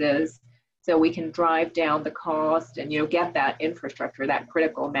uses, so we can drive down the cost and, get that infrastructure, that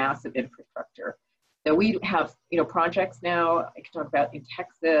critical mass of infrastructure. So we have, projects now. I can talk about in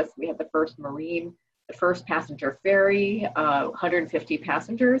Texas. We have the first passenger ferry, 150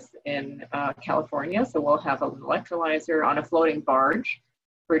 passengers in California. So we'll have an electrolyzer on a floating barge,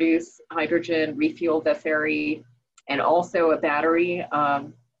 produce hydrogen, refuel the ferry, and also a battery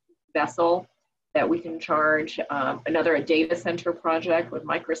vessel that we can charge. A data center project with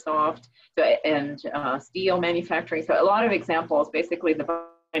Microsoft, and steel manufacturing. So a lot of examples. Basically, the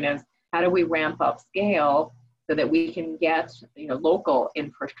point is, how do we ramp up scale so that we can get, local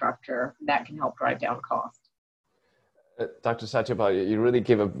infrastructure that can help drive down cost. Dr. Satyapal, you really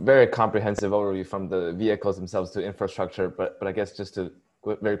give a very comprehensive overview from the vehicles themselves to infrastructure. But I guess just to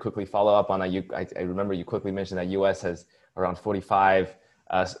very quickly follow up on that, I remember you quickly mentioned that U.S. has around 45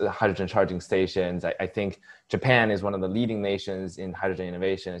 hydrogen charging stations. I think Japan is one of the leading nations in hydrogen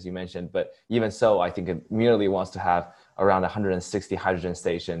innovation, as you mentioned. But even so, I think it merely wants to have around 160 hydrogen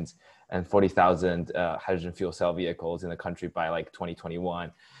stations and 40,000 hydrogen fuel cell vehicles in the country by like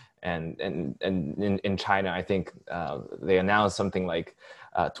 2021. And in China, I think they announced something like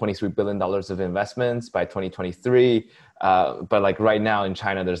 $23 billion of investments by 2023. But like right now in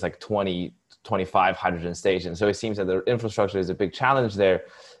China, there's like 25 hydrogen stations. So it seems that the infrastructure is a big challenge there.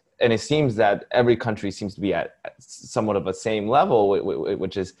 And it seems that every country seems to be at somewhat of the same level,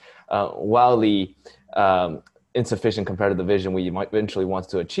 which is wildly insufficient compared to the vision we might eventually want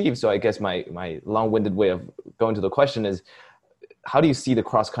to achieve. So I guess my long-winded way of going to the question is, how do you see the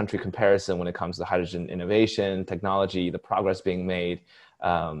cross-country comparison when it comes to hydrogen innovation, technology, the progress being made?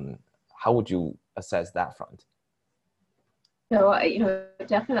 How would you assess that front? So,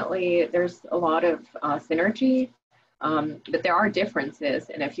 definitely there's a lot of synergy, but there are differences.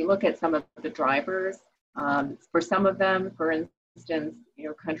 And if you look at some of the drivers, for some of them, for instance,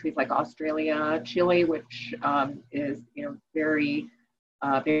 countries like Australia, Chile, which is, very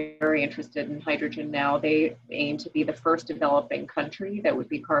interested in hydrogen now. They aim to be the first developing country that would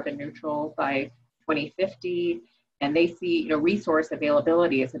be carbon neutral by 2050. And they see, resource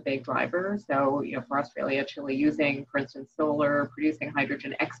availability as a big driver. So, for Australia, Chile, using, for instance, solar, producing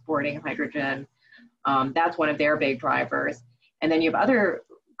hydrogen, exporting hydrogen. That's one of their big drivers. And then you have other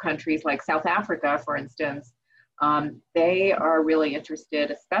countries like South Africa, for instance. They are really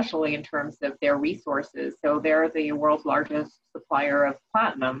interested, especially in terms of their resources. So they're the world's largest supplier of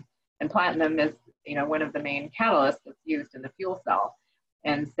platinum, and platinum is, one of the main catalysts that's used in the fuel cell.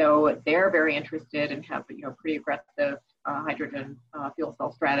 And so they're very interested and have, pretty aggressive hydrogen fuel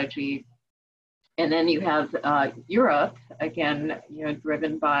cell strategy. And then you have Europe, again,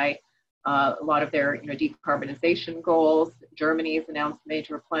 driven by a lot of their, decarbonization goals. Germany's announced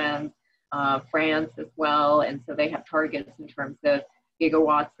major plans, France as well. And so they have targets in terms of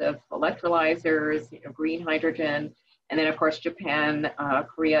gigawatts of electrolyzers, green hydrogen. And then, of course, Japan,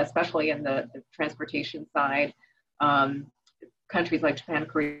 Korea, especially in the transportation side. Countries like Japan,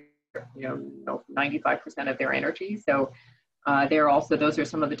 Korea, 95% of their energy. So those are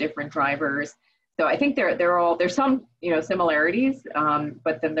some of the different drivers. So I think there's some, similarities,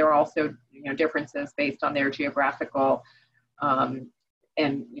 but then there are also, differences based on their geographical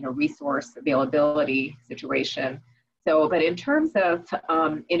and, resource availability situation. So, but in terms of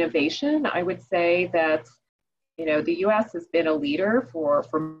innovation, I would say that, the U.S. has been a leader for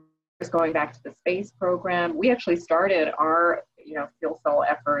going back to the space program. We actually started our, fuel cell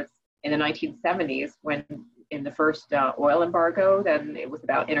efforts in the 1970s when in the first oil embargo. Then it was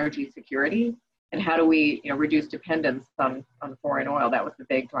about energy security and how do we, reduce dependence on foreign oil. That was the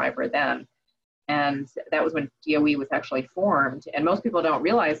big driver then. And that was when DOE was actually formed. And most people don't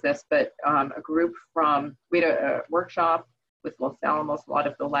realize this, but we had a workshop with Los Alamos, a lot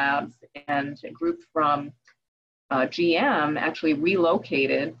of the labs, and a group from GM actually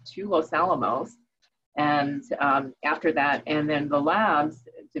relocated to Los Alamos. And after that, and then the labs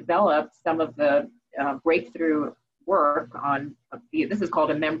developed some of the breakthrough work on, this is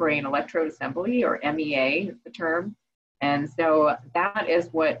called a membrane electrode assembly, or MEA is the term. And so that is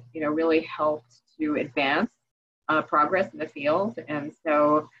what, really helped to advance progress in the field. And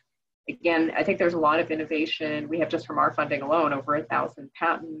so, again, I think there's a lot of innovation. We have just from our funding alone over 1,000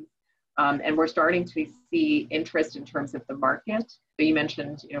 patents. And we're starting to see interest in terms of the market. So you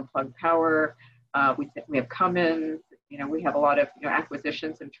mentioned, Plug Power. We have Cummins. We have a lot of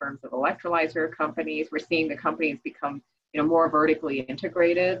acquisitions in terms of electrolyzer companies. We're seeing the companies become more vertically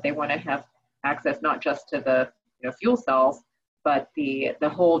integrated. They want to have access not just to the fuel cells, but the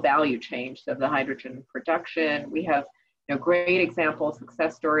whole value chain of the hydrogen production. We have great example,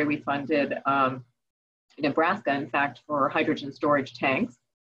 success story. We funded Nebraska, in fact, for hydrogen storage tanks.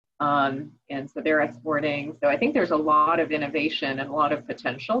 And so they're exporting. So I think there's a lot of innovation and a lot of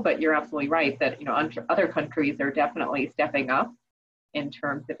potential, but you're absolutely right that, other countries are definitely stepping up in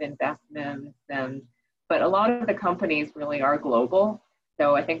terms of investments. But a lot of the companies really are global.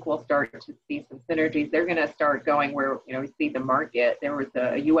 So I think we'll start to see some synergies. They're going to start going where, we see the market. There was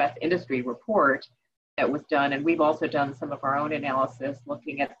a US industry report that was done, and we've also done some of our own analysis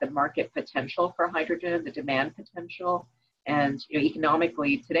looking at the market potential for hydrogen, the demand potential. And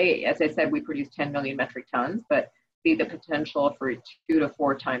economically today, as I said, we produce 10 million metric tons, but see the potential for 2 to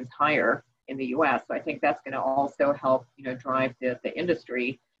 4 times higher in the US. So I think that's going to also help, drive the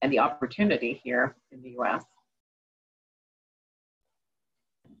industry and the opportunity here in the US.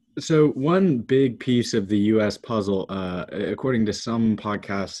 So one big piece of the US puzzle, according to some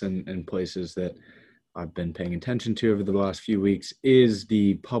podcasts and places that I've been paying attention to over the last few weeks, is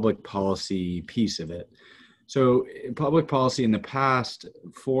the public policy piece of it. So public policy in the past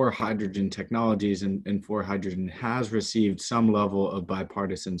for hydrogen technologies and for hydrogen has received some level of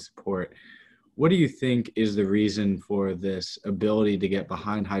bipartisan support. What do you think is the reason for this ability to get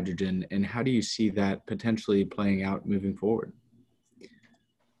behind hydrogen, and how do you see that potentially playing out moving forward?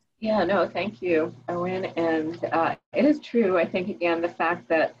 Yeah, no, thank you, Owen. And it is true. I think, again, the fact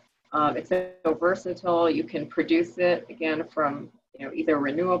that it's so versatile, you can produce it, again, from either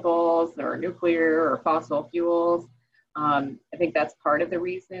renewables or nuclear or fossil fuels. I think that's part of the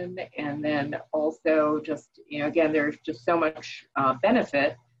reason. And then also just, again, there's just so much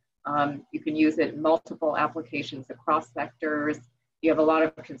benefit. You can use it in multiple applications across sectors. You have a lot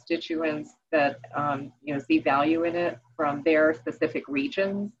of constituents that, see value in it from their specific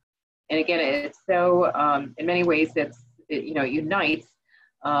regions. And again, it's so, in many ways, it unites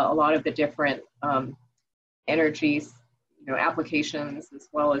a lot of the different energies, applications, as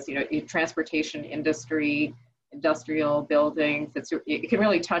well as, transportation industry, industrial buildings. It can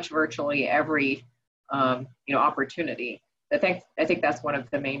really touch virtually every, opportunity. I think that's one of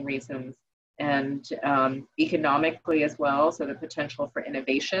the main reasons. And economically as well, so the potential for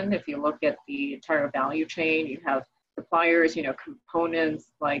innovation. If you look at the entire value chain, you have suppliers,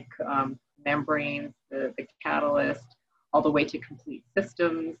 components like membranes, the catalyst, all the way to complete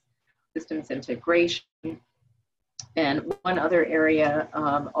systems. systems integration. And one other area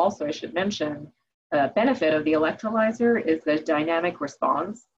also I should mention, benefit of the electrolyzer is the dynamic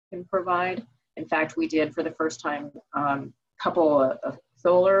response it can provide. In fact, we did for the first time a couple of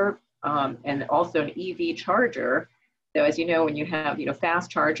solar and also an EV charger. So as you know, when you have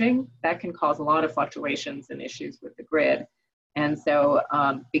fast charging, that can cause a lot of fluctuations and issues with the grid. And so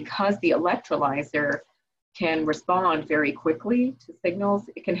because the electrolyzer can respond very quickly to signals,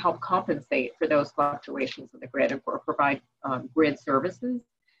 it can help compensate for those fluctuations in the grid and provide grid services.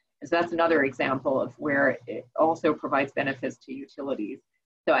 And so that's another example of where it also provides benefits to utilities.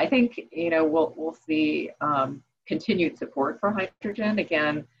 So I think we'll see continued support for hydrogen.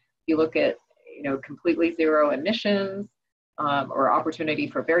 Again, if you look at completely zero emissions or opportunity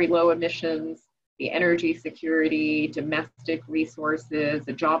for very low emissions, the energy security, domestic resources,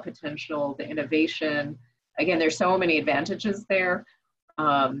 the job potential, the innovation. Again, there's so many advantages there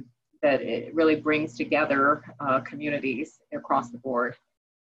that it really brings together communities across the board.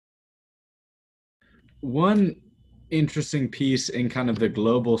 One interesting piece in kind of the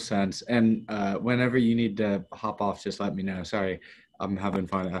global sense, and whenever you need to hop off, just let me know. Sorry, I'm having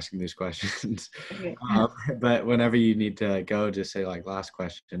fun asking these questions. Okay. But whenever you need to go, just say like last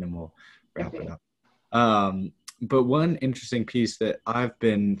question and we'll wrap it up. But one interesting piece that I've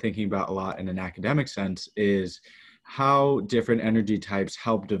been thinking about a lot in an academic sense is how different energy types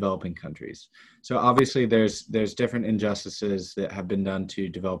help developing countries. So obviously there's different injustices that have been done to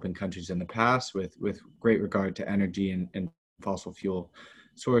developing countries in the past with great regard to energy and fossil fuel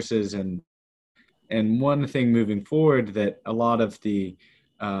sources. And one thing moving forward that a lot of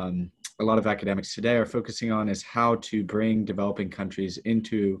academics today are focusing on is how to bring developing countries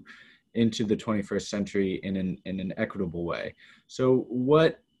into the 21st century in an equitable way. So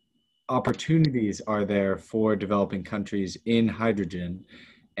what opportunities are there for developing countries in hydrogen,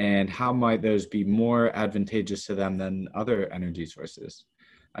 and how might those be more advantageous to them than other energy sources?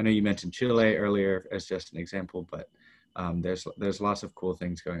 I know you mentioned Chile earlier as just an example, but there's lots of cool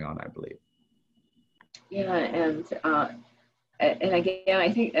things going on, I believe. Yeah, and again,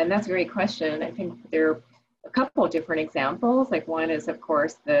 I think, and that's a great question. I think there are a couple of different examples. Like one is, of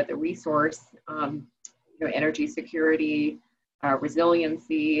course, the resource, energy security,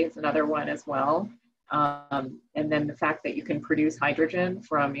 resiliency is another one as well. And then the fact that you can produce hydrogen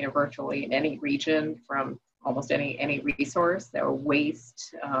from virtually in any region, from almost any resource, so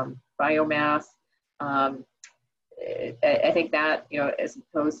waste, biomass. I think that, as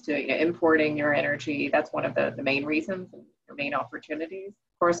opposed to importing your energy, that's one of the main reasons, the main opportunities.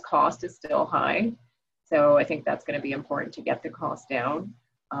 Of course, cost is still high. So I think that's going to be important to get the cost down.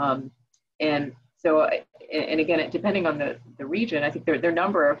 And so, and again, depending on the region, I think there are a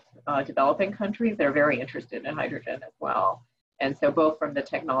number of developing countries that are very interested in hydrogen as well. And so both from the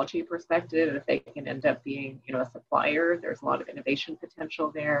technology perspective, if they can end up being, a supplier, there's a lot of innovation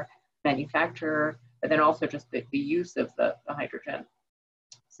potential there, manufacturer, but then also just the use of the hydrogen.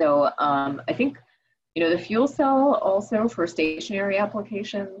 So I think, the fuel cell also for stationary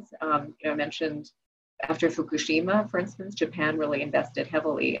applications, I mentioned after Fukushima, for instance, Japan really invested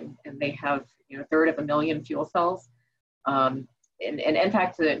heavily and they have, 350,000 fuel cells. And in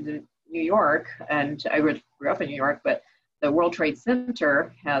fact, the New York, and I grew up in New York, but the World Trade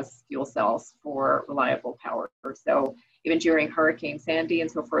Center has fuel cells for reliable power. So even during Hurricane Sandy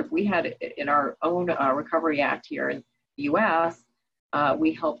and so forth, we had in our own Recovery Act here in the US,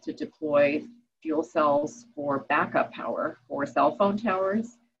 we helped to deploy fuel cells for backup power for cell phone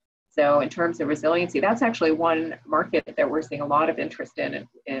towers. So in terms of resiliency, that's actually one market that we're seeing a lot of interest in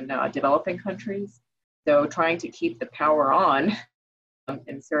developing countries. So trying to keep the power on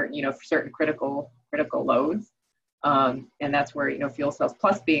in certain, certain critical loads. And that's where, fuel cells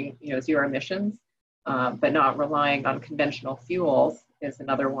plus being, zero emissions, but not relying on conventional fuels is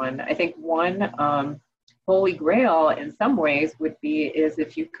another one. I think one holy grail in some ways is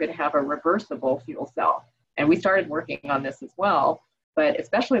if you could have a reversible fuel cell. And we started working on this as well. But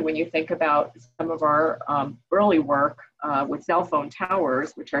especially when you think about some of our early work with cell phone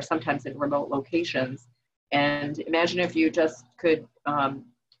towers, which are sometimes in remote locations. And imagine if you just could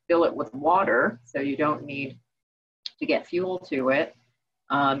fill it with water, so you don't need to get fuel to it,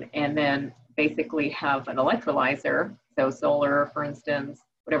 and then basically have an electrolyzer, so solar, for instance,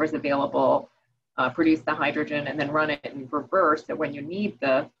 whatever's available, produce the hydrogen and then run it in reverse. So when you need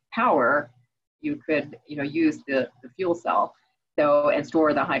the power, you could use the fuel cell. So, and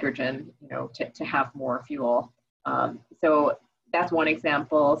store the hydrogen, to have more fuel. So that's one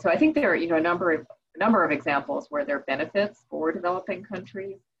example. So I think there are, a number of examples where there are benefits for developing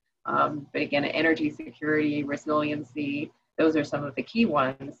countries. But again, energy security, resiliency, those are some of the key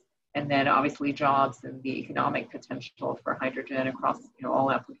ones. and then obviously jobs and the economic potential for hydrogen across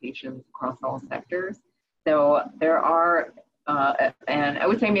all applications, across all sectors. So there are, and I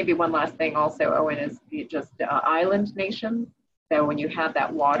would say maybe one last thing also, Owen, is just island nations. So when you have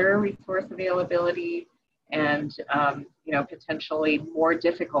that water resource availability and potentially more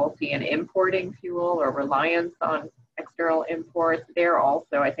difficulty in importing fuel or reliance on external imports, there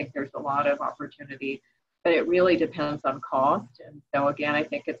also I think there's a lot of opportunity, but it really depends on cost. And so again, I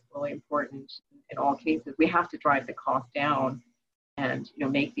think it's really important in all cases. We have to drive the cost down and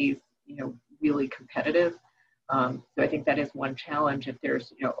make these really competitive. So I think that is one challenge. If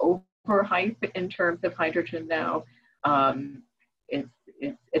there's overhype in terms of hydrogen now,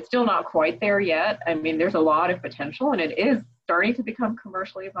 it's still not quite there yet. I mean, there's a lot of potential, and it is starting to become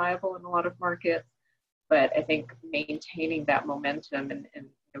commercially viable in a lot of markets. But I think maintaining that momentum and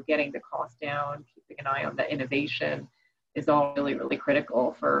getting the cost down, keeping an eye on the innovation is all really, really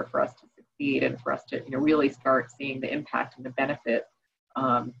critical for us to succeed and for us to really start seeing the impact and the benefit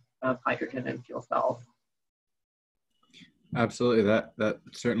of hydrogen and fuel cells. Absolutely, that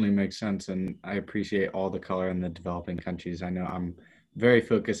certainly makes sense, and I appreciate all the color in the developing countries. I know I'm very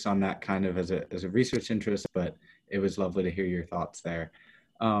focused on that kind of as a research interest, but it was lovely to hear your thoughts there.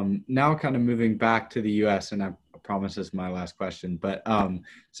 Now kind of moving back to the US, and I promise this is my last question, but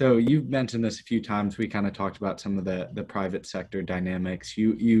so you've mentioned this a few times. We kind of talked about some of the private sector dynamics.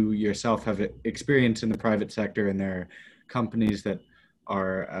 You yourself have experience in the private sector, and there are companies that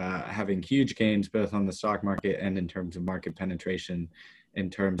are having huge gains both on the stock market and in terms of market penetration, in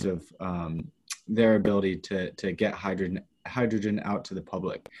terms of their ability to get hydrogen out to the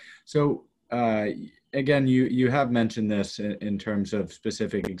public. So again, you have mentioned this in terms of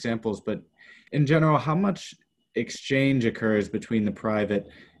specific examples, but in general, how much exchange occurs between the private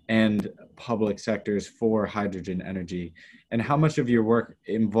and public sectors for hydrogen energy, and how much of your work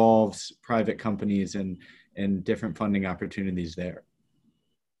involves private companies and different funding opportunities there?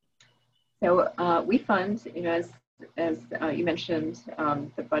 So we fund, as you mentioned,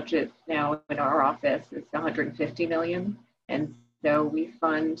 the budget now in our office is 150 million. And so we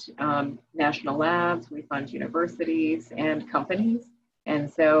fund national labs, we fund universities and companies. And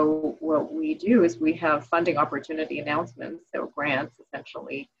so what we do is we have funding opportunity announcements, so grants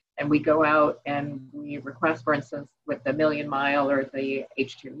essentially, and we go out and we request, for instance, with the Million Mile or the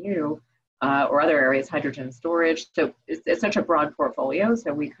H2MU or other areas, hydrogen storage. So it's such a broad portfolio.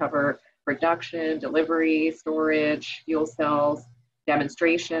 So we cover production, delivery, storage, fuel cells,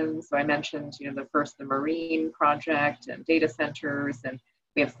 demonstrations. So I mentioned, the marine project and data centers, and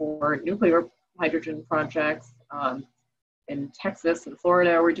we have 4 nuclear hydrogen projects. In Texas and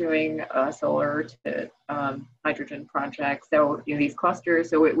Florida, we're doing solar to hydrogen projects. So these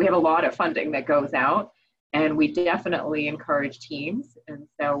clusters, so we have a lot of funding that goes out, and we definitely encourage teams. And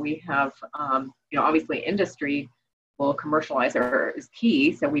so we have, obviously industry will commercialize is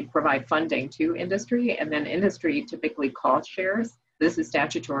key. So we provide funding to industry, and then industry typically cost shares. This is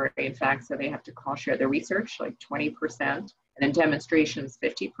statutory, in fact, so they have to cost share their research, like 20%, and then demonstrations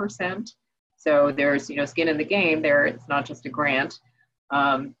 50%. So there's, skin in the game there. It's not just a grant.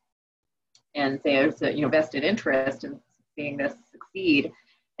 And there's a, vested interest in seeing this succeed.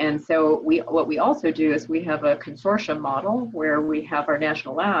 And so what we also do is we have a consortium model where we have our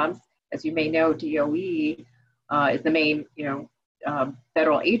national labs. As you may know, DOE is the main,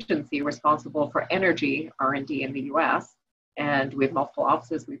 federal agency responsible for energy R&D in the US. And we have multiple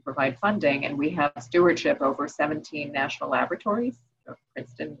offices, we provide funding, and we have stewardship over 17 national laboratories. So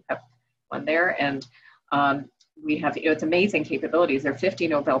Princeton have one there, and we have, it's amazing capabilities. There are 50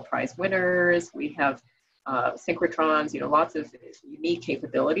 Nobel Prize winners. We have synchrotrons, lots of unique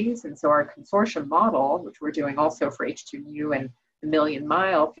capabilities. And so our consortium model, which we're doing also for H2MU and the Million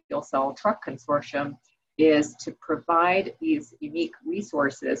Mile Fuel Cell Truck Consortium, is to provide these unique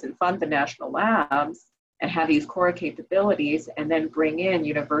resources and fund the national labs and have these core capabilities, and then bring in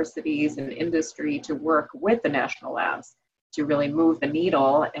universities and industry to work with the national labs to really move the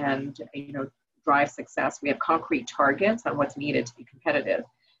needle and drive success. We have concrete targets on what's needed to be competitive.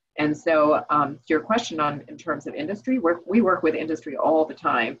 And so to your question in terms of industry, we work with industry all the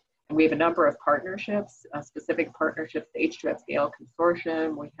time. And we have a number of partnerships, specific partnerships, the H2 at Scale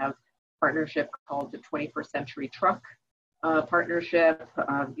Consortium. We have a partnership called the 21st Century Truck Partnership,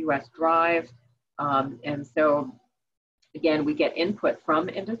 US Drive. And so again, we get input from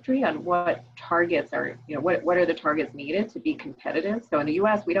industry on what targets are, what are the targets needed to be competitive. So in the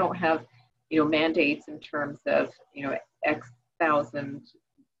US, we don't have, mandates in terms of, X thousand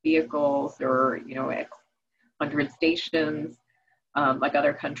vehicles or, X 100 stations like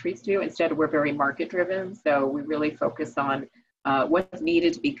other countries do. Instead, we're very market driven. So we really focus on what's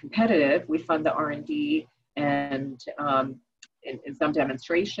needed to be competitive. We fund the R&D and in some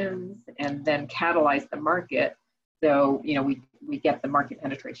demonstrations, and then catalyze the market. So, we get the market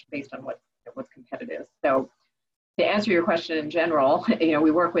penetration based on what's competitive. So to answer your question in general,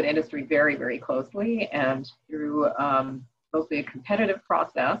 we work with industry very, very closely, and through mostly a competitive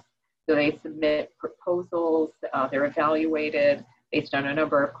process. So they submit proposals, they're evaluated based on a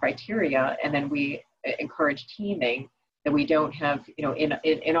number of criteria, and then we encourage teaming. That we don't have,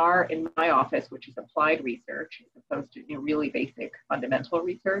 in my office, which is applied research, as opposed to really basic fundamental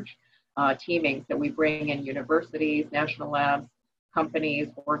research, teaming. So we bring in universities, national labs, companies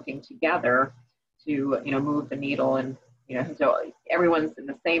working together to move the needle, and so everyone's in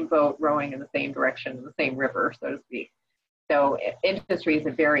the same boat, rowing in the same direction, in the same river, so to speak. So industry is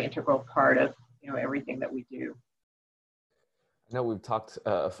a very integral part of everything that we do. I know we've talked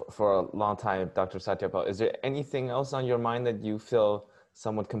for a long time, Dr. Satyapal. Is there anything else on your mind that you feel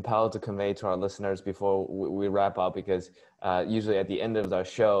somewhat compelled to convey to our listeners before we wrap up? Because usually at the end of our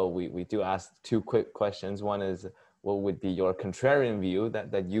show, we do ask two quick questions. One is, what would be your contrarian view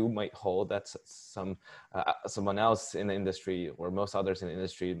that you might hold that someone else in the industry or most others in the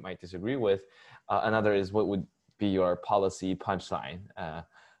industry might disagree with? Another is, what would be your policy punchline?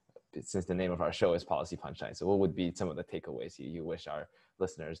 Since the name of our show is Policy Punchline. So what would be some of the takeaways you wish our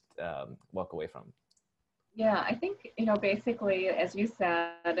listeners walk away from? Yeah, I think, basically, as you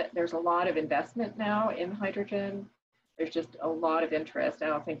said, there's a lot of investment now in hydrogen. There's just a lot of interest. I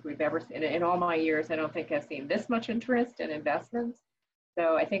don't think we've ever seen, in all my years, I don't think I've seen this much interest and investment.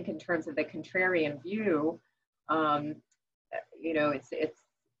 So I think in terms of the contrarian view,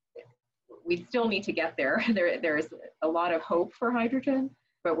 we still need to get there. There's a lot of hope for hydrogen,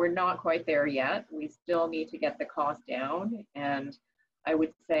 but we're not quite there yet. We still need to get the cost down. And I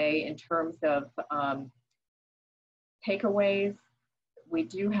would say in terms of takeaways, we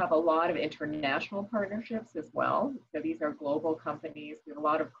do have a lot of international partnerships as well. So these are global companies. We have a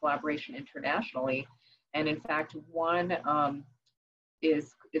lot of collaboration internationally. And in fact, one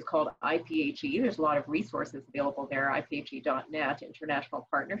is called IPHE. There's a lot of resources available there, iphe.net, International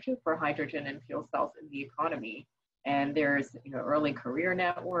Partnership for Hydrogen and Fuel Cells in the Economy. And there's, Early Career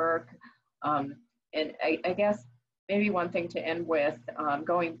Network. And I guess maybe one thing to end with,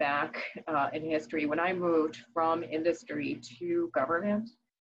 going back in history, when I moved from industry to government,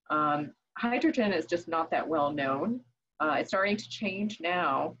 hydrogen is just not that well known. It's starting to change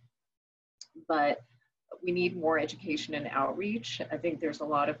now, but we need more education and outreach. I think there's a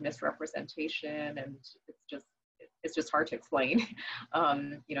lot of misrepresentation, and it's just hard to explain.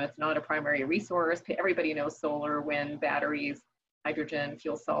 It's not a primary resource. Everybody knows solar, wind, batteries, hydrogen,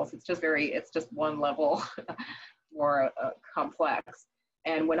 fuel cells. It's just one level more complex.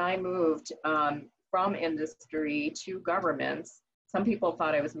 And when I moved from industry to governments, some people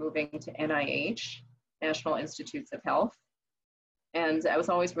thought I was moving to NIH, National Institutes of Health. And I was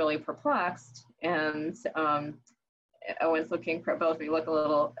always really perplexed. And Owen's looking for both of you, look a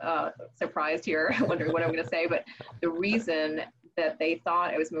little surprised here, wondering what I'm going to say. But the reason that they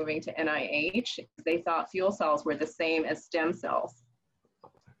thought I was moving to NIH, they thought fuel cells were the same as stem cells.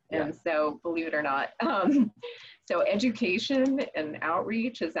 Yeah. And so, believe it or not, so education and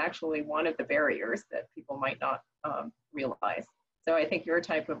outreach is actually one of the barriers that people might not realize. So I think your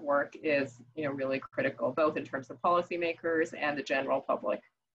type of work is, really critical, both in terms of policymakers and the general public.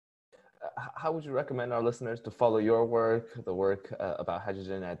 How would you recommend our listeners to follow your work, the work about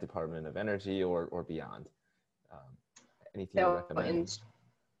hydrogen at Department of Energy or beyond? Anything you recommend?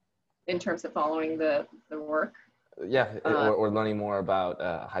 In terms of following the work? Yeah, or learning more about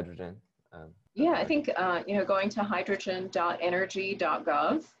hydrogen. Yeah, I think, going to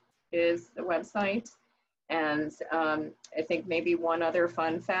hydrogen.energy.gov is the website. And I think maybe one other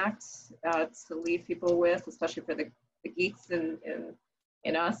fun fact to leave people with, especially for the geeks in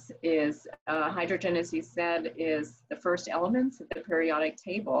us, is hydrogen, as you said, is the first element of the periodic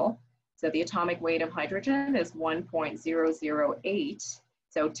table. So the atomic weight of hydrogen is 1.008.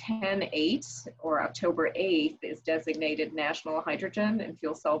 So 10/8, or October 8th, is designated National Hydrogen and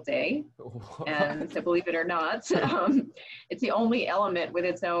Fuel Cell Day. And so, believe it or not, it's the only element with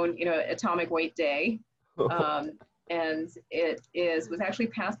its own, atomic weight day. And it was actually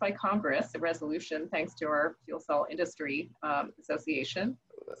passed by Congress, a resolution, thanks to our Fuel Cell Industry Association.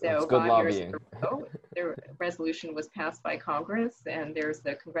 So 5 years ago, the resolution was passed by Congress, and there's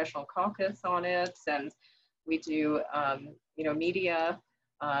the Congressional Caucus on it. And we do, media,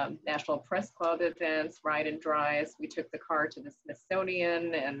 National Press Club events, ride and drives. We took the car to the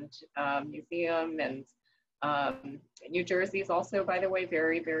Smithsonian and Museum, and New Jersey is also, by the way,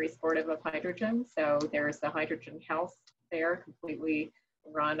 very, very supportive of hydrogen. So there's the Hydrogen House there, completely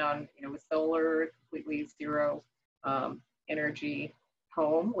run on, with solar, completely zero energy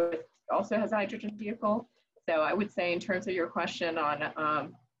home with also has a hydrogen vehicle. So I would say in terms of your question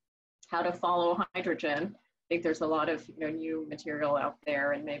on how to follow hydrogen, I think there's a lot of new material out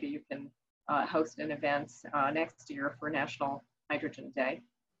there, and maybe you can host an event next year for National Hydrogen Day.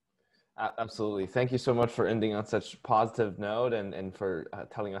 Absolutely. Thank you so much for ending on such a positive note and for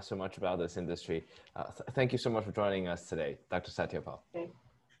telling us so much about this industry. Thank you so much for joining us today, Dr. Satyapal. Okay.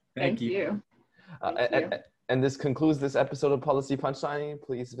 Thank you. And this concludes this episode of Policy Punchline.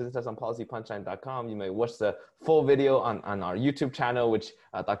 Please visit us on policypunchline.com. You may watch the full video on our YouTube channel, which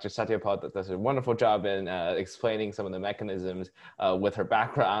Dr. Satyapal does a wonderful job in explaining some of the mechanisms with her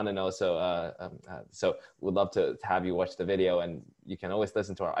background. And also, so we'd love to have you watch the video, and you can always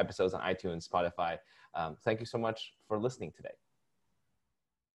listen to our episodes on iTunes, Spotify. Thank you so much for listening today.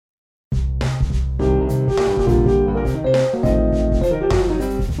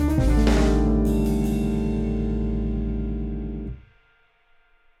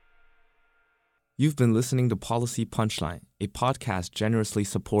 You've been listening to Policy Punchline, a podcast generously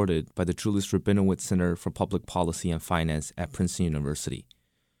supported by the Julius Rabinowitz Center for Public Policy and Finance at Princeton University.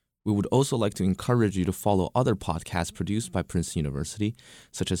 We would also like to encourage you to follow other podcasts produced by Princeton University,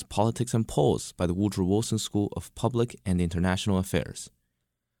 such as Politics and Polls by the Woodrow Wilson School of Public and International Affairs.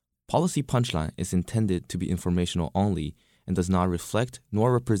 Policy Punchline is intended to be informational only and does not reflect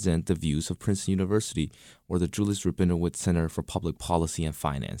nor represent the views of Princeton University or the Julius Rabinowitz Center for Public Policy and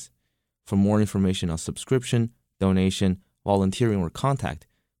Finance. For more information on subscription, donation, volunteering, or contact,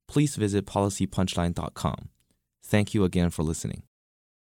 please visit policypunchline.com. Thank you again for listening.